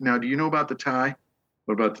Easter egg. Now, do you know about the tie?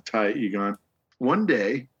 What about the tie, Egon? One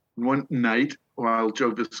night, while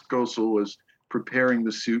Joe Viscoso was preparing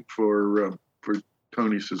the suit for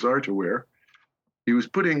Tony Cesar to wear, he was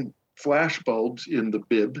putting flash bulbs in the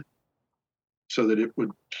bib so that it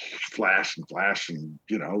would flash and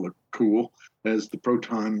look cool as the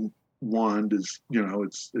proton wand is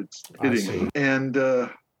it's hitting. And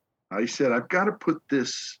I said, I've got to put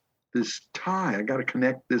this tie. I got to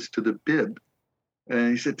connect this to the bib. And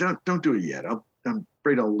he said, don't do it yet. I'm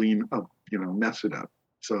afraid I'll mess it up.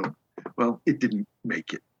 So, well, it didn't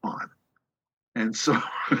make it on. And so.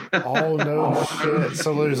 Oh, no shit.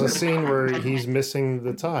 So there's a scene where he's missing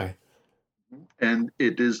the tie. And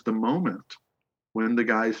it is the moment when the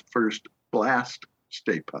guys first blast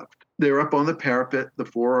Stay Puft. They're up on the parapet. The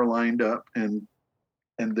four are lined up. And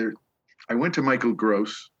I went to Michael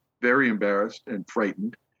Gross, very embarrassed and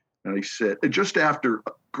frightened. And I said, just after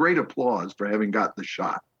great applause for having got the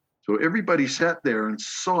shot. So everybody sat there and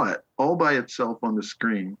saw it all by itself on the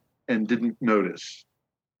screen and didn't notice.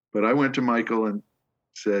 But I went to Michael and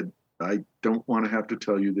said, I don't want to have to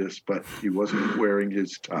tell you this, but he wasn't wearing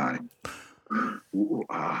his tie.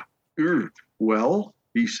 Well,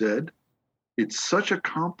 he said, it's such a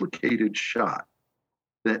complicated shot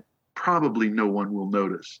that probably no one will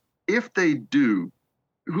notice. If they do,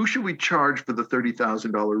 who should we charge for the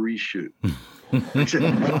 $30,000 reshoot? I said,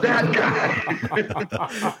 that guy.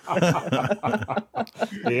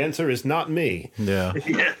 The answer is not me. Yeah.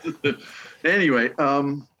 Anyway,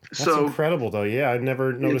 that's incredible, though. Yeah, I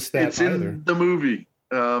never noticed that it's either. In the movie.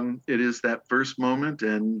 It is that first moment,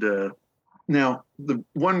 and now the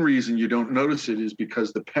one reason you don't notice it is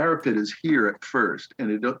because the parapet is here at first,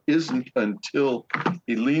 and it isn't until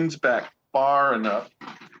he leans back far enough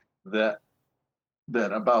that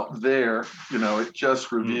about there, it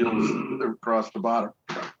just reveals across the bottom.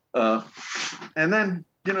 And then,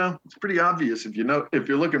 it's pretty obvious if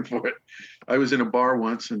you're looking for it. I was in a bar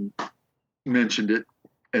once and mentioned it,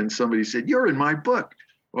 and somebody said, "You're in my book."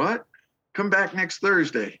 What? Come back next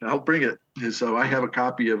Thursday. I'll bring it. And so I have a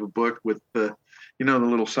copy of a book with the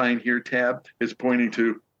little sign here tab is pointing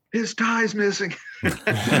to his tie's missing. A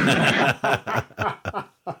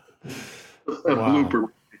blooper.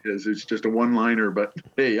 Because it's just a one-liner, but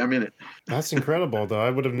hey, I'm in it. That's incredible, though. I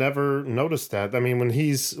would have never noticed that. I mean, when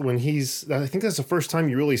he's, I think that's the first time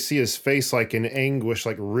you really see his face, like in anguish,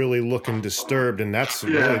 like really looking disturbed, and that's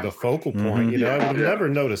really the focal point. I would have never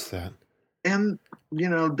noticed that. And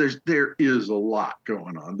there is a lot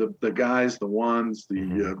going on. The guys, the ones, a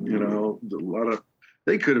lot of,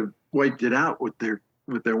 they could have wiped it out with their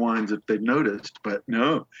wines if they'd noticed, but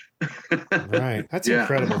no. Right. That's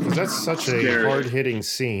incredible, because that's such a hard-hitting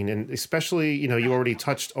scene, and especially, you already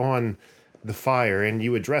touched on the fire and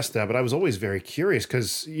you addressed that, but I was always very curious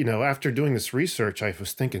because, after doing this research, I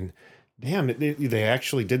was thinking, damn, they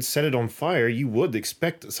actually did set it on fire. You would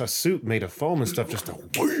expect a suit made of foam and stuff just to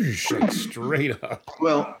whoosh like straight up.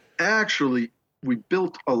 Well, actually, we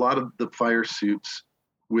built a lot of the fire suits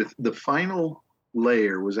with the final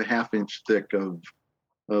layer was a half-inch thick of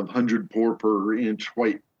 100 pour per inch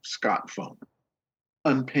white Scott foam,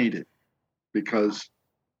 unpainted, because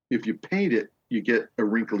if you paint it, you get a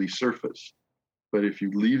wrinkly surface. But if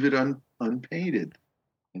you leave it unpainted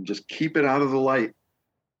and just keep it out of the light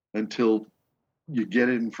until you get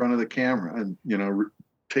it in front of the camera and,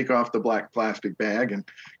 take off the black plastic bag and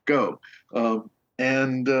go.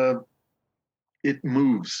 It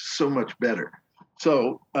moves so much better.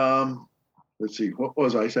 So let's see, what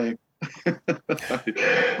was I saying?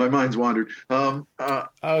 My mind's wandered.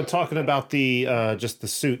 Talking about the just the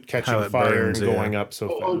suit catching fire and going up so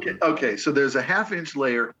fast. Okay. So there's a half-inch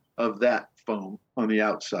layer of that foam on the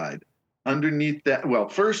outside. Underneath that, well,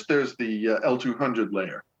 first there's the L200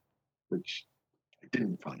 layer, which I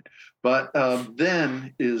didn't find. But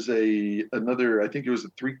then is another, I think it was a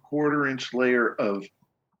 3/4 inch layer of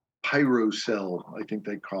Pyrocell, I think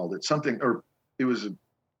they called it something, or it was a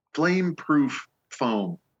flame-proof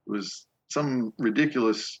foam. It was some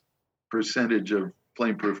ridiculous percentage of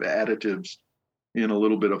flameproof additives in a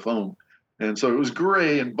little bit of foam. And so it was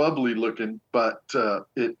gray and bubbly looking, but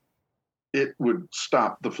it would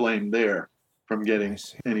stop the flame there from getting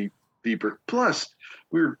any deeper. Plus,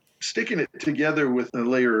 we were sticking it together with a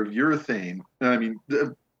layer of urethane.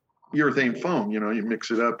 The urethane foam, you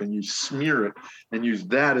mix it up and you smear it and use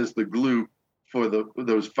that as the glue for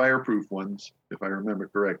those fireproof ones, if I remember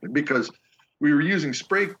correctly, because we were using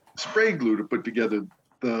spray glue to put together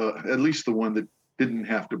at least the one that didn't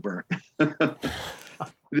have to burn.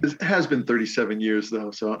 It has been 37 years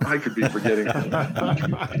though, so I could be forgetting.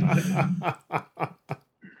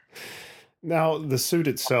 Now, the suit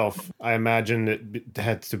itself, I imagine it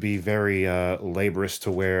had to be very laborious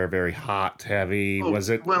to wear, very hot, heavy. Was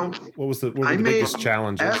it? Well, what were the biggest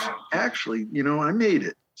challenges? Actually, I made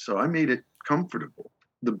it. So I made it comfortable.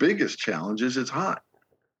 The biggest challenge is it's hot.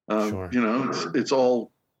 Sure. It's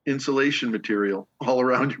all insulation material all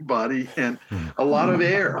around your body and a lot of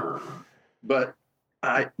air. But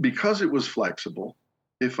because it was flexible,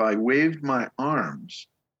 if I waved my arms,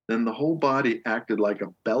 then the whole body acted like a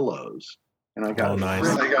bellows. And I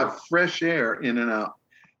got fresh air in and out,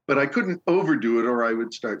 but I couldn't overdo it or I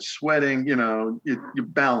would start sweating. You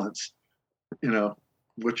balance,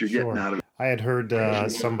 what you're getting out of it. I had heard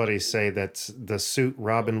somebody say that the suit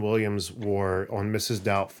Robin Williams wore on Mrs.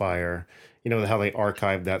 Doubtfire, how they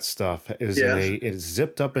archived that stuff, is it's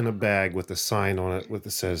zipped up in a bag with a sign on it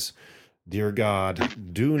that says, "Dear God,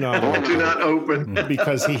 do not open,"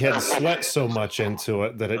 because he had sweat so much into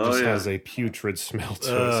it that it just has a putrid smell to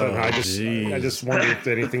it. So I just wondered if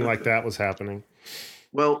anything like that was happening.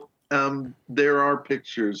 Well, there are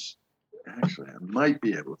pictures. Actually, I might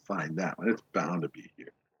be able to find that one. It's bound to be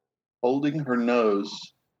here. Holding her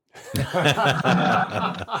nose.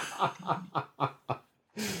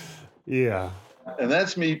 Yeah. And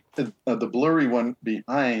that's me. The blurry one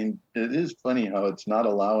behind. It is funny how it's not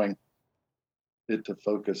allowing it to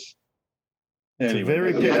focus. It's a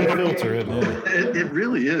very good filter, isn't it? It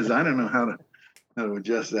really is. I don't know how to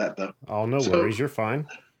adjust that though. Oh, no worries. You're fine.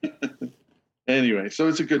 Anyway, so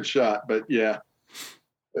it's a good shot, but yeah.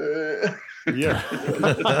 Yeah.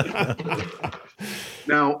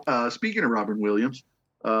 Now, speaking of Robin Williams,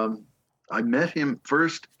 I met him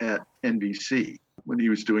first at NBC when he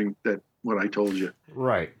was doing what I told you.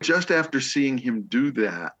 Right. Just after seeing him do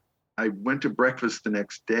that, I went to breakfast the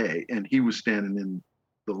next day, and he was standing in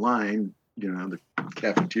the line, the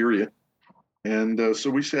cafeteria. And so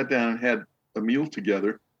we sat down and had a meal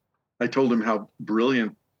together. I told him how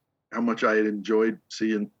much I had enjoyed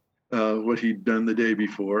seeing what he'd done the day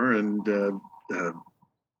before. And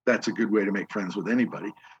that's a good way to make friends with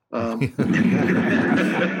anybody. And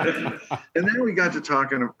then we got to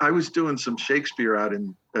talking. I was doing some Shakespeare out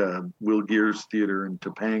in Will Geer's Theater in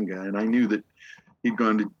Topanga, and I knew that he'd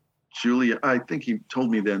gone to Juilliard. I think he told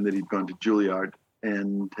me then that he'd gone to Juilliard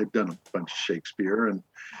and had done a bunch of Shakespeare. And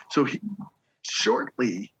so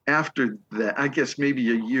shortly after that, I guess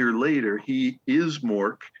maybe a year later, he is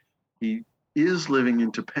Mork. He is living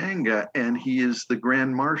in Topanga, and he is the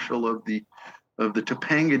Grand Marshal of the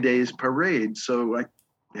Topanga Days Parade. So I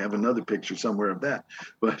have another picture somewhere of that.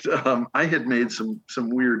 But I had made some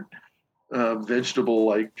weird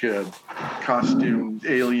vegetable-like costume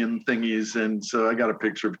alien thingies, and so I got a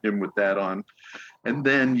picture of him with that on. And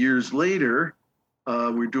then years later,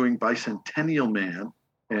 we're doing Bicentennial Man,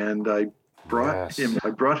 and I brought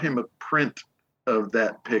him a print of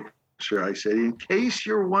that picture. I said, in case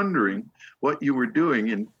you're wondering what you were doing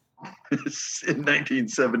in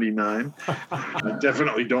 1979, I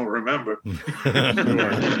definitely don't remember.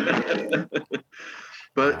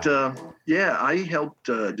 But I helped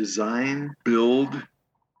design, build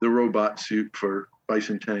the robot suit for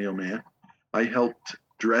Bicentennial Man. I helped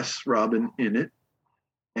dress Robin in it,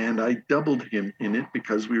 and I doubled him in it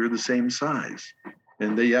because we were the same size.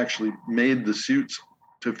 And they actually made the suits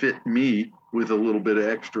to fit me with a little bit of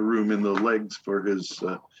extra room in the legs for his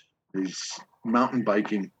mountain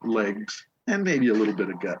biking legs, and maybe a little bit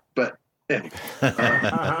of gut. But anyway.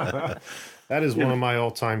 That is one of my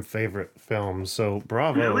all-time favorite films. So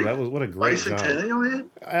bravo. Really? That was what a great job. Man?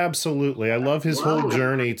 Absolutely. I love his whole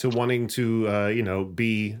journey to wanting to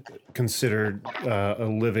be considered a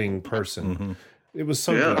living person. Mm-hmm. It was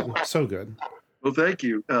so good. So good. Well, thank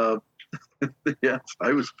you. Yes,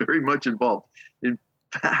 I was very much involved. In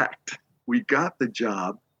fact, we got the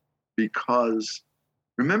job because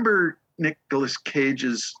remember Nicolas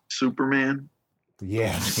Cage's Superman?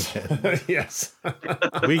 Yes. Yes.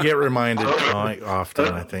 We get reminded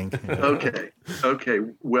often, I think. Okay.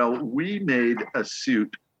 Well, we made a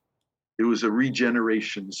suit. It was a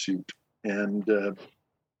regeneration suit. And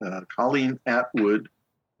Colleen Atwood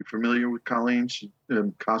You familiar with Colleen? She's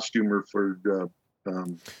costumer for.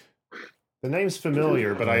 The name's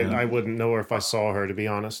familiar, but I wouldn't know her if I saw her, to be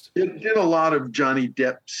honest. Did a lot of Johnny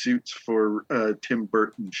Depp suits for Tim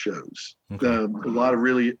Burton shows. Okay. A lot of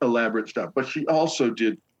really elaborate stuff. But she also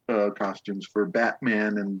did costumes for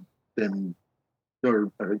Batman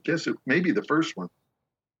or I guess it may be the first one.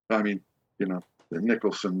 I mean, the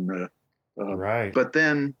Nicholson. Right. But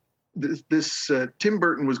then this Tim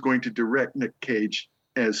Burton was going to direct Nick Cage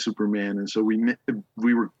as Superman, and so we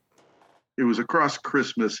were. It was across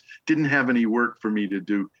Christmas, didn't have any work for me to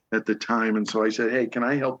do at the time. And so I said, hey, can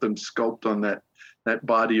I help them sculpt on that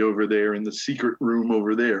body over there in the secret room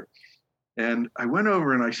over there? And I went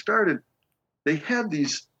over and I started, they had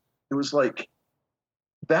these, it was like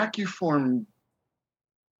vacuform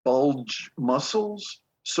bulge muscles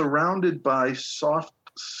surrounded by soft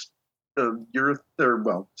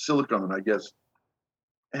silicone, I guess.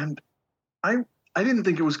 And I didn't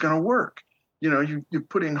think it was going to work. You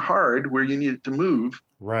put in hard where you need it to move.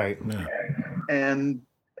 Right. Yeah.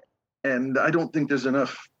 And I don't think there's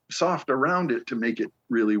enough soft around it to make it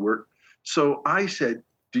really work. So I said,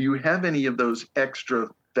 do you have any of those extra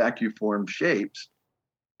vacuform shapes?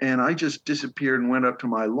 And I just disappeared and went up to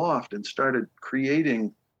my loft and started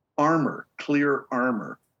creating armor, clear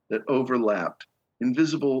armor that overlapped,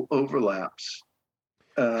 invisible overlaps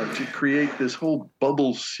to create this whole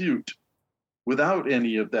bubble suit without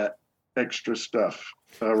any of that extra stuff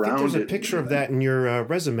around it. There's a picture of that in your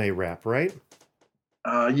resume wrap, right?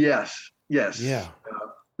 Yes. Yeah.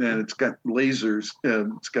 And it's got lasers.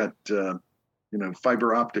 It's got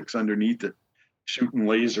fiber optics underneath it, shooting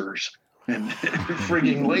lasers and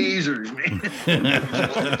frigging lasers, man.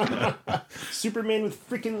 Superman with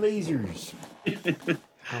freaking lasers.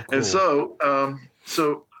 How cool. And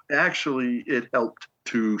so actually, it helped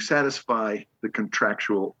to satisfy the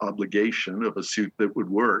contractual obligation of a suit that would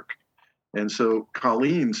work. And so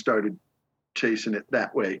Colleen started chasing it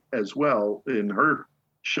that way as well in her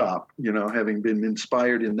shop, having been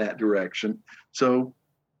inspired in that direction. So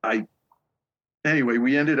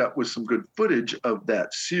we ended up with some good footage of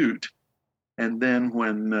that suit. And then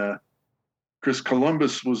when Chris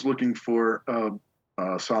Columbus was looking for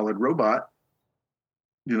a solid robot,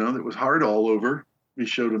 that was hard all over, we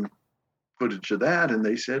showed him footage of that and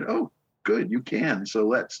they said, oh, good, you can.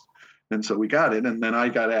 And so we got it. And then I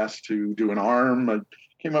got asked to do an arm. I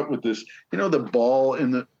came up with this, the ball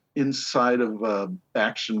in the inside of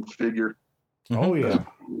action figure. Oh, yeah.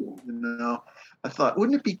 I thought,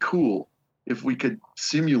 wouldn't it be cool if we could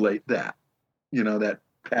simulate that, that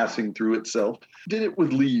passing through itself? Did it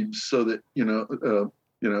with leaves so that,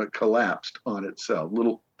 it collapsed on itself,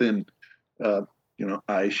 little thin,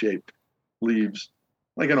 eye-shaped leaves,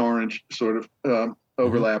 like an orange sort of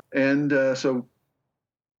overlap. And so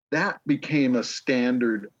that became a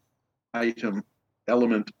standard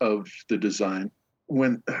element of the design.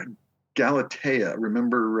 When Galatea,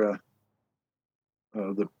 remember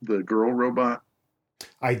the girl robot?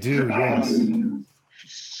 I do, yes.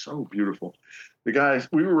 She's so beautiful. The guys,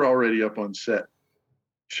 we were already up on set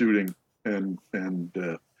shooting, and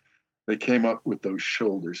they came up with those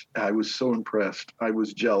shoulders. I was so impressed. I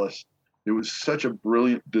was jealous. It was such a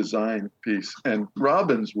brilliant design piece. And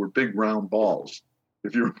Robin's were big round balls,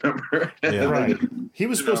 if you remember. Yeah. Right. He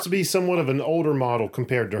was supposed to be somewhat of an older model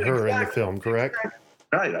compared to her in the film, correct?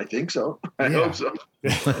 Right, I think so. I hope so.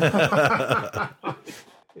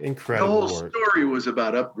 Incredible. The whole story was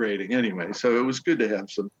about upgrading anyway, so it was good to have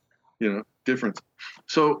some, difference.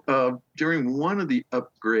 So during one of the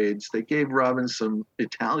upgrades, they gave Robin some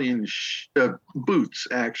Italian boots,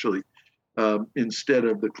 actually, instead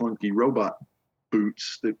of the clunky robot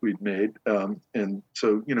boots that we'd made. And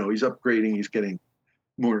so, he's upgrading, he's getting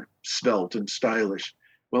more svelte and stylish.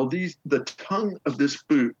 Well, the tongue of this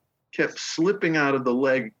boot kept slipping out of the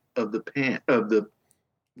leg of the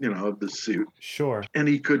of the suit. Sure. And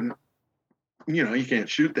he couldn't, you can't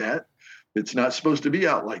shoot that. It's not supposed to be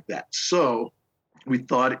out like that. So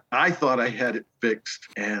I thought I had it fixed,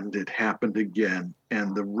 and it happened again.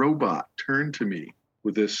 And the robot turned to me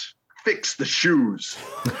with this, fix the shoes.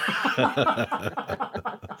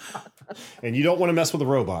 And you don't want to mess with a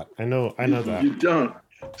robot. I know that. You don't.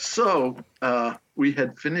 So we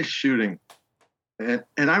had finished shooting,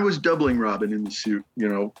 and I was doubling Robin in the suit,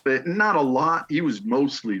 but not a lot. He was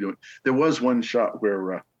mostly doing. There was one shot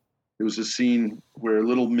where there was a scene where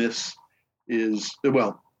Little Miss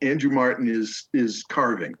Andrew Martin is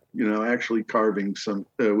carving, actually carving some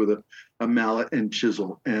with a mallet and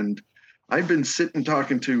chisel. And I've been sitting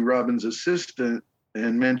talking to Robin's assistant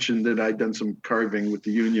and mentioned that I'd done some carving with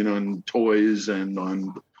the union on toys and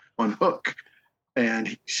on Hook. And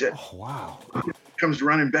he said, "Oh wow!" Comes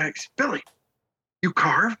running back. He said, "Billy, you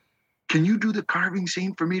carve? Can you do the carving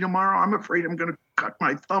scene for me tomorrow? I'm afraid I'm going to cut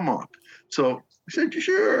my thumb off." So I said,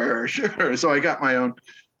 "Sure." So I got my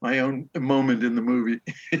own moment in the movie.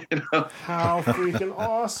 How freaking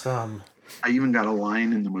awesome! I even got a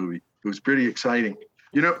line in the movie. It was pretty exciting.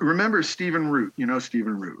 Remember Stephen Root? You know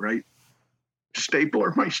Stephen Root, right?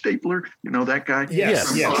 Stapler, my stapler. You know that guy? Yes.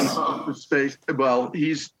 Space. Well,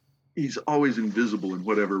 he's always invisible in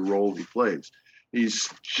whatever role he plays. He's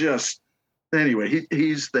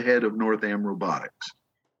the head of Northam Robotics,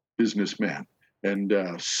 businessman. And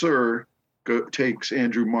Sir takes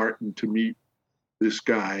Andrew Martin to meet this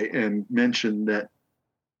guy and mention that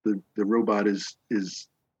the robot is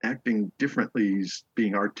acting differently. He's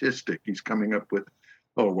being artistic. He's coming up with,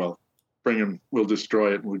 "Oh, well, bring him, we'll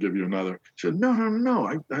destroy it and we'll give you another." He said, No,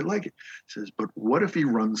 I like it. He says, "But what if he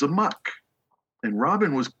runs amok?" And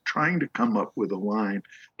Robin was trying to come up with a line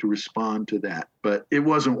to respond to that, but it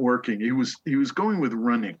wasn't working. He was going with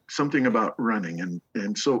running, something about running.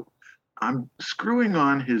 And so I'm screwing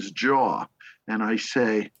on his jaw and I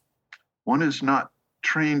say, "One is not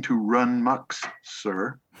trained to run mucks,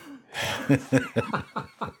 sir."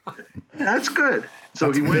 That's good. So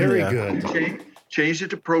That's he went very good. Changed it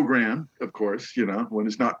to program, of course, "One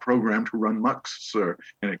is not programmed to run mucks, sir."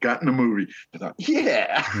 And it got in the movie. I thought,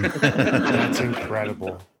 yeah. That's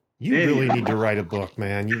incredible. You really need to write a book,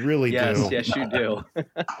 man. You really do. Yes, you do.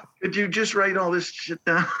 Did you just write all this shit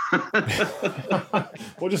down?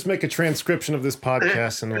 We'll just make a transcription of this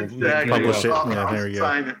podcast and we'll Publish it. Yeah, there you go.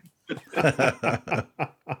 Sign it.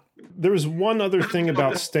 There was one other thing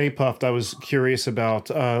about Stay Puft I was curious about.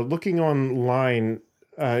 Looking online,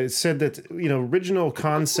 it said that original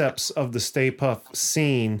concepts of the Stay Puft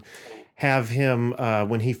scene have him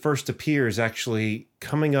when he first appears actually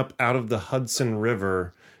coming up out of the Hudson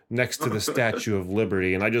River next to the Statue of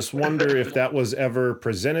Liberty. And I just wonder if that was ever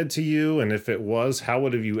presented to you, and if it was, how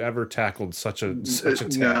would have you ever tackled such a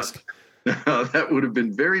task? No, that would have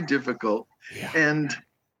been very difficult. Yeah.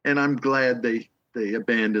 And I'm glad they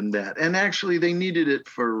abandoned that. And actually, they needed it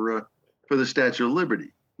for the Statue of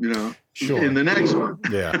Liberty. Sure. In the next one.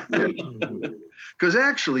 Yeah. Because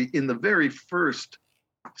actually, in the very first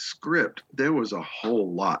script, there was a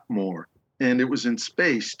whole lot more. And it was in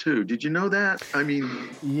space, too. Did you know that? I mean...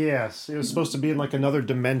 Yes. It was supposed to be in like another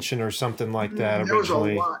dimension or something like that there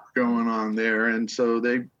originally. was a lot going on there. And so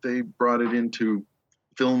they brought it into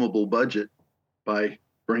filmable budget by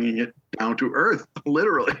bringing it down to Earth,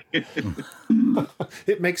 literally.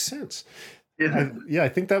 It makes sense. Yeah. I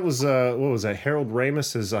think that was what was that? Harold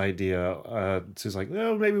Ramis's idea. He's like,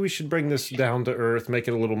 maybe we should bring this down to Earth, make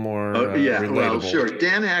it a little more relatable. Well, sure.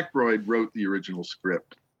 Dan Aykroyd wrote the original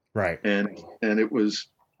script, right? And it was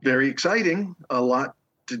very exciting, a lot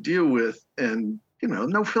to deal with, and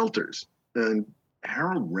no filters. And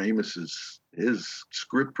Harold Ramis's his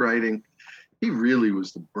script writing, he really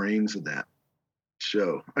was the brains of that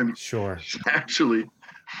show. I mean, sure. Actually,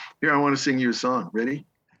 here I want to sing you a song. Ready?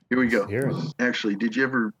 Here we go. Actually, did you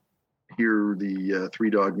ever hear the Three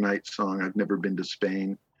Dog Night song, "I've Never Been to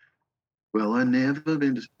Spain"? Well, I never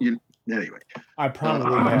been to... Anyway. I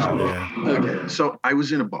probably have. Okay, so I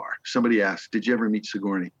was in a bar. Somebody asked, "Did you ever meet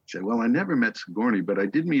Sigourney?" I said, "Well, I never met Sigourney, but I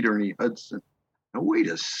did meet Ernie Hudson." Now, wait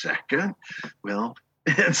a second. Well,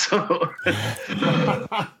 and so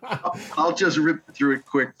I'll just rip through it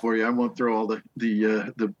quick for you. I won't throw all the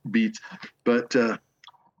beats. But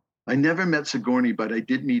I never met Sigourney, but I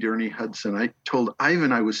did meet Ernie Hudson. I told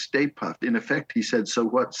Ivan I was Stay Puft. In effect, he said, "So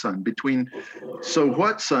what, son?" Between "So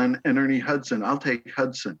what, son" and Ernie Hudson, I'll take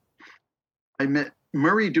Hudson. I met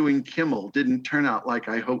Murray doing Kimmel. Didn't turn out like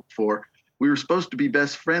I hoped for. We were supposed to be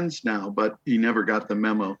best friends now, but he never got the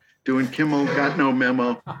memo. Doing Kimmel, got no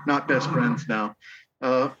memo. Not best friends now.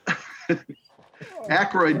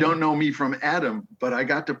 Aykroyd don't know me from Adam, but I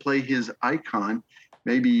got to play his icon.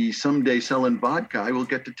 Maybe someday selling vodka, I will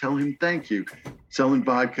get to tell him thank you. Selling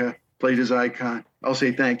vodka, played his icon. I'll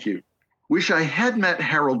say thank you. Wish I had met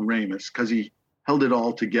Harold Ramis because he held it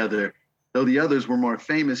all together. Though the others were more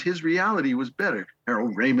famous, his reality was better.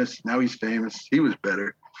 Harold Ramis, now he's famous. He was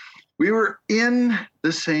better. We were in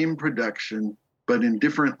the same production, but in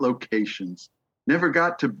different locations. Never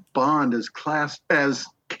got to bond as castmates,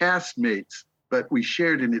 but we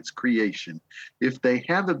shared in its creation. If they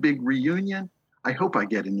have a big reunion, I hope I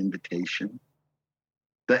get an invitation.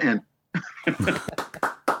 The end.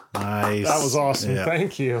 Nice. That was awesome. Yeah.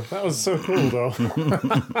 Thank you. That was so cool, though.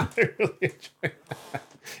 I really enjoyed that.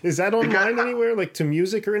 Is that online anywhere, like to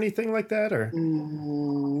music or anything like that, or?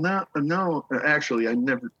 No. Actually,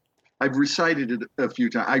 I've recited it a few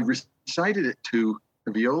times. I recited it to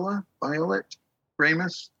Violet,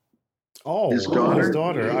 Ramus. Oh, his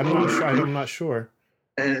daughter. I'm not sure.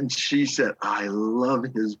 And she said, "I love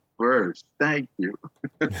his verse. Thank you."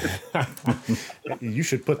 You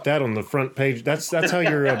should put that on the front page. That's how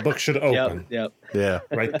your book should open. Yep. Yeah.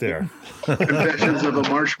 Right there. Confessions of a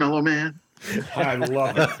Marshmallow Man. I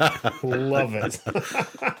love it. Love it.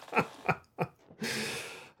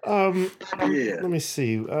 Let me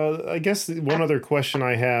see. I guess one other question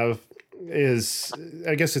I have is,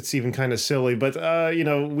 I guess it's even kind of silly, but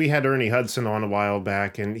we had Ernie Hudson on a while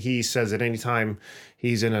back, and he says that anytime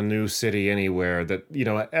he's in a new city anywhere,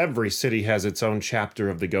 that every city has its own chapter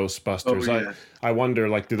of the Ghostbusters. Oh, yeah. I wonder,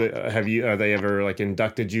 like, are they ever like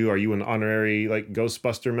inducted you? Are you an honorary like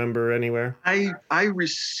Ghostbuster member anywhere? I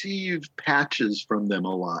receive patches from them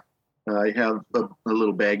a lot. I have a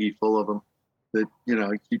little baggie full of them that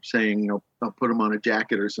I keep saying I'll put them on a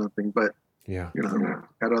jacket or something, but yeah,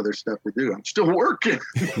 got other stuff to do. I'm still working.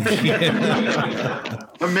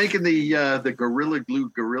 I'm making the Gorilla Glue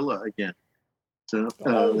gorilla again. So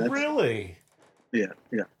really? Yeah.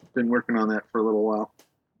 Been working on that for a little while.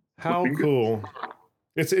 How cool!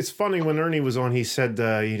 It's funny when Ernie was on. He said,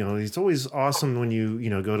 it's always awesome when you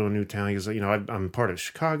go to a new town. He goes, I'm part of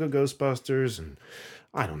Chicago Ghostbusters, and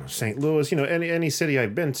I don't know, St. Louis. Any city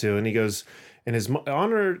I've been to, and he goes. And as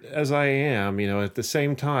honored as I am, at the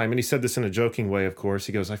same time, and he said this in a joking way, of course,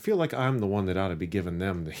 he goes, I feel like I'm the one that ought to be giving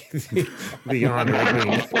them the honor.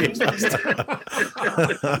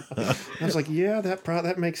 I was like, yeah,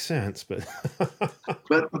 that makes sense. But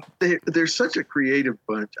they're such a creative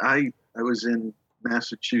bunch. I was in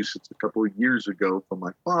Massachusetts a couple of years ago for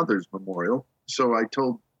my father's memorial. So I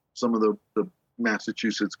told some of the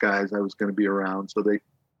Massachusetts guys I was going to be around. So they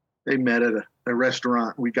met at a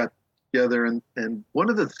restaurant. We got together, and one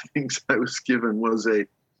of the things I was given was a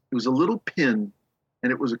little pin,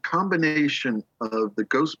 and it was a combination of the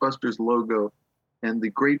Ghostbusters logo and the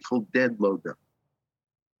Grateful Dead logo.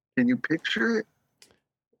 Can you picture it?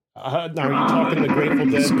 Now, are you talking the Grateful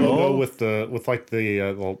Dead logo with the bolt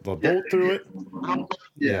through it?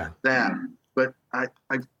 Yeah, that. But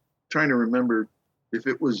I'm trying to remember if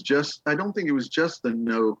it was just. I don't think it was just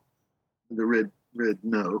the red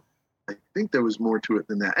no. I think there was more to it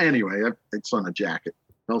than that. Anyway, it's on a jacket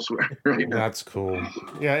elsewhere right now. That's cool.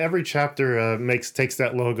 Yeah, every chapter takes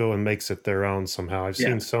that logo and makes it their own somehow. I've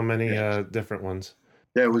seen so many different ones.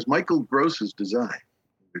 Yeah, it was Michael Gross's design.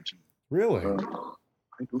 Really?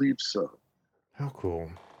 I believe so. How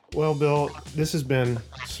cool. Well, Bill, this has been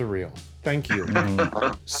surreal. Thank you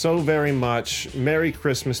so very much. Merry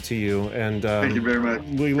Christmas to you. And thank you very much.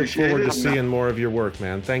 We look forward to seeing more of your work,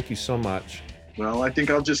 man. Thank you so much. Well, I think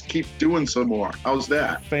I'll just keep doing some more. How's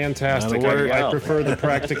that? Fantastic. I prefer the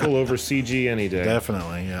practical over CG any day.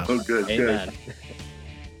 Definitely, yeah. Oh, good, Amen. good.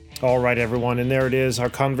 All right, everyone. And there it is, our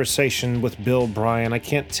conversation with Bill Bryan. I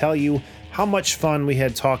can't tell you how much fun we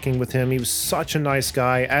had talking with him. He was such a nice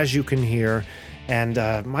guy, as you can hear. And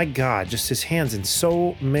my God, just his hands in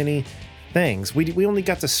so many things. We only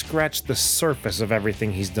got to scratch the surface of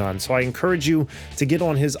everything he's done. So I encourage you to get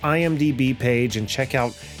on his IMDb page and check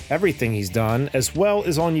out everything he's done, as well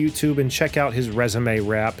as on YouTube, and check out his resume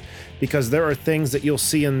wrap, because there are things that you'll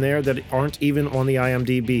see in there that aren't even on the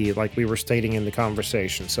IMDb, like we were stating in the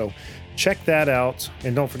conversation. So check that out,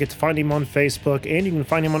 and don't forget to find him on Facebook, and you can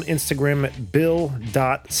find him on Instagram at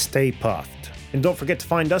bill.staypuffed. And don't forget to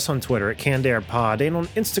find us on Twitter at CannedAirPod, and on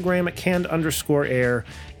Instagram at canned_air.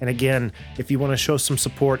 And again, if you want to show some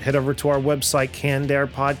support, head over to our website,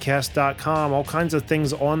 cannedairpodcast.com. All kinds of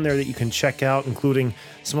things on there that you can check out, including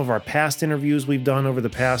some of our past interviews we've done over the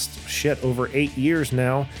past, over 8 years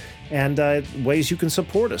now. And ways you can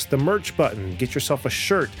support us. The merch button. Get yourself a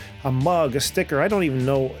shirt, a mug, a sticker. I don't even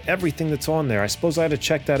know everything that's on there. I suppose I had to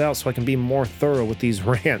check that out so I can be more thorough with these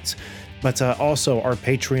rants. But also our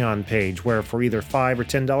Patreon page, where for either $5 or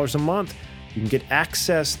 $10 a month, you can get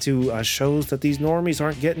access to shows that these normies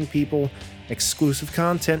aren't getting, people. Exclusive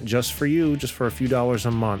content just for you, just for a few dollars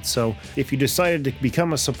a month. So if you decided to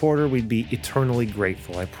become a supporter, we'd be eternally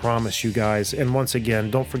grateful. I promise you guys. And once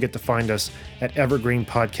again, don't forget to find us at Evergreen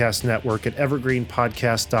Podcast Network at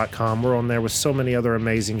evergreenpodcast.com. We're on there with so many other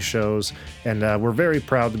amazing shows, and we're very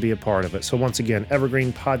proud to be a part of it. So once again,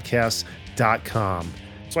 evergreenpodcast.com.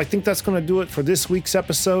 So I think that's going to do it for this week's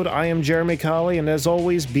episode. I am Jeremy Colley, and as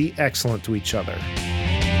always, be excellent to each other.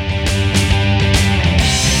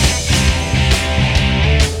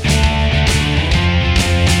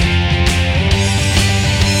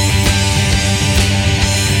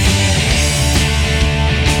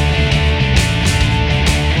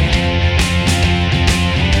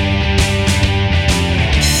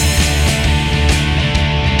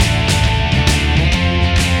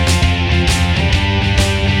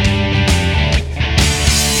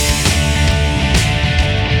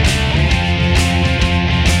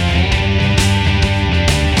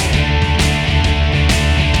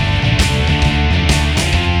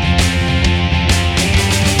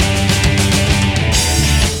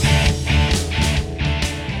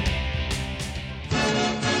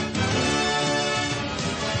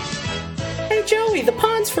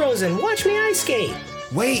 frozen. Watch me ice skate.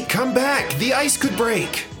 Wait, come back. The ice could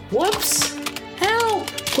break. Whoops. Help.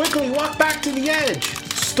 Quickly walk back to the edge.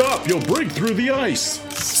 Stop, you'll break through the ice.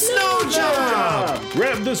 Snow job.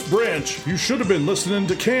 Grab this branch. You should have been listening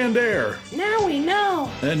to Canned Air. Now we know.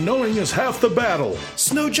 And knowing is half the battle.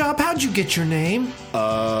 Snow Job, how'd you get your name?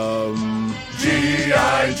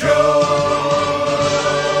 G.I. Joe!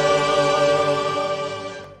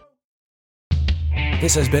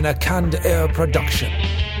 This has been a Canned Air production.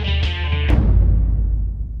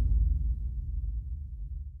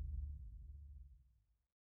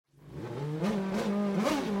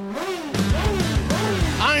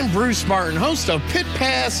 I'm Bruce Martin, host of Pit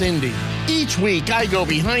Pass Indy. Each week, I go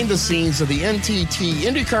behind the scenes of the NTT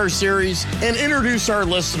IndyCar Series and introduce our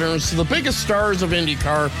listeners to the biggest stars of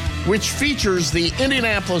IndyCar, which features the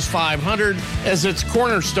Indianapolis 500 as its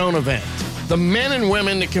cornerstone event. The men and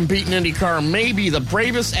women that compete in IndyCar may be the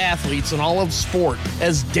bravest athletes in all of sport,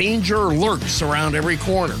 as danger lurks around every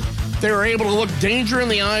corner. They are able to look danger in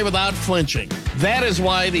the eye without flinching. That is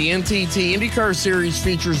why the NTT IndyCar Series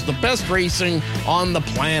features the best racing on the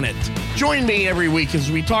planet. Join me every week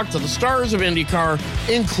as we talk to the stars of IndyCar,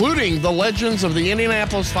 including the legends of the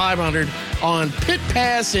Indianapolis 500 on Pit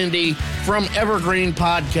Pass Indy from Evergreen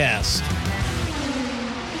Podcast.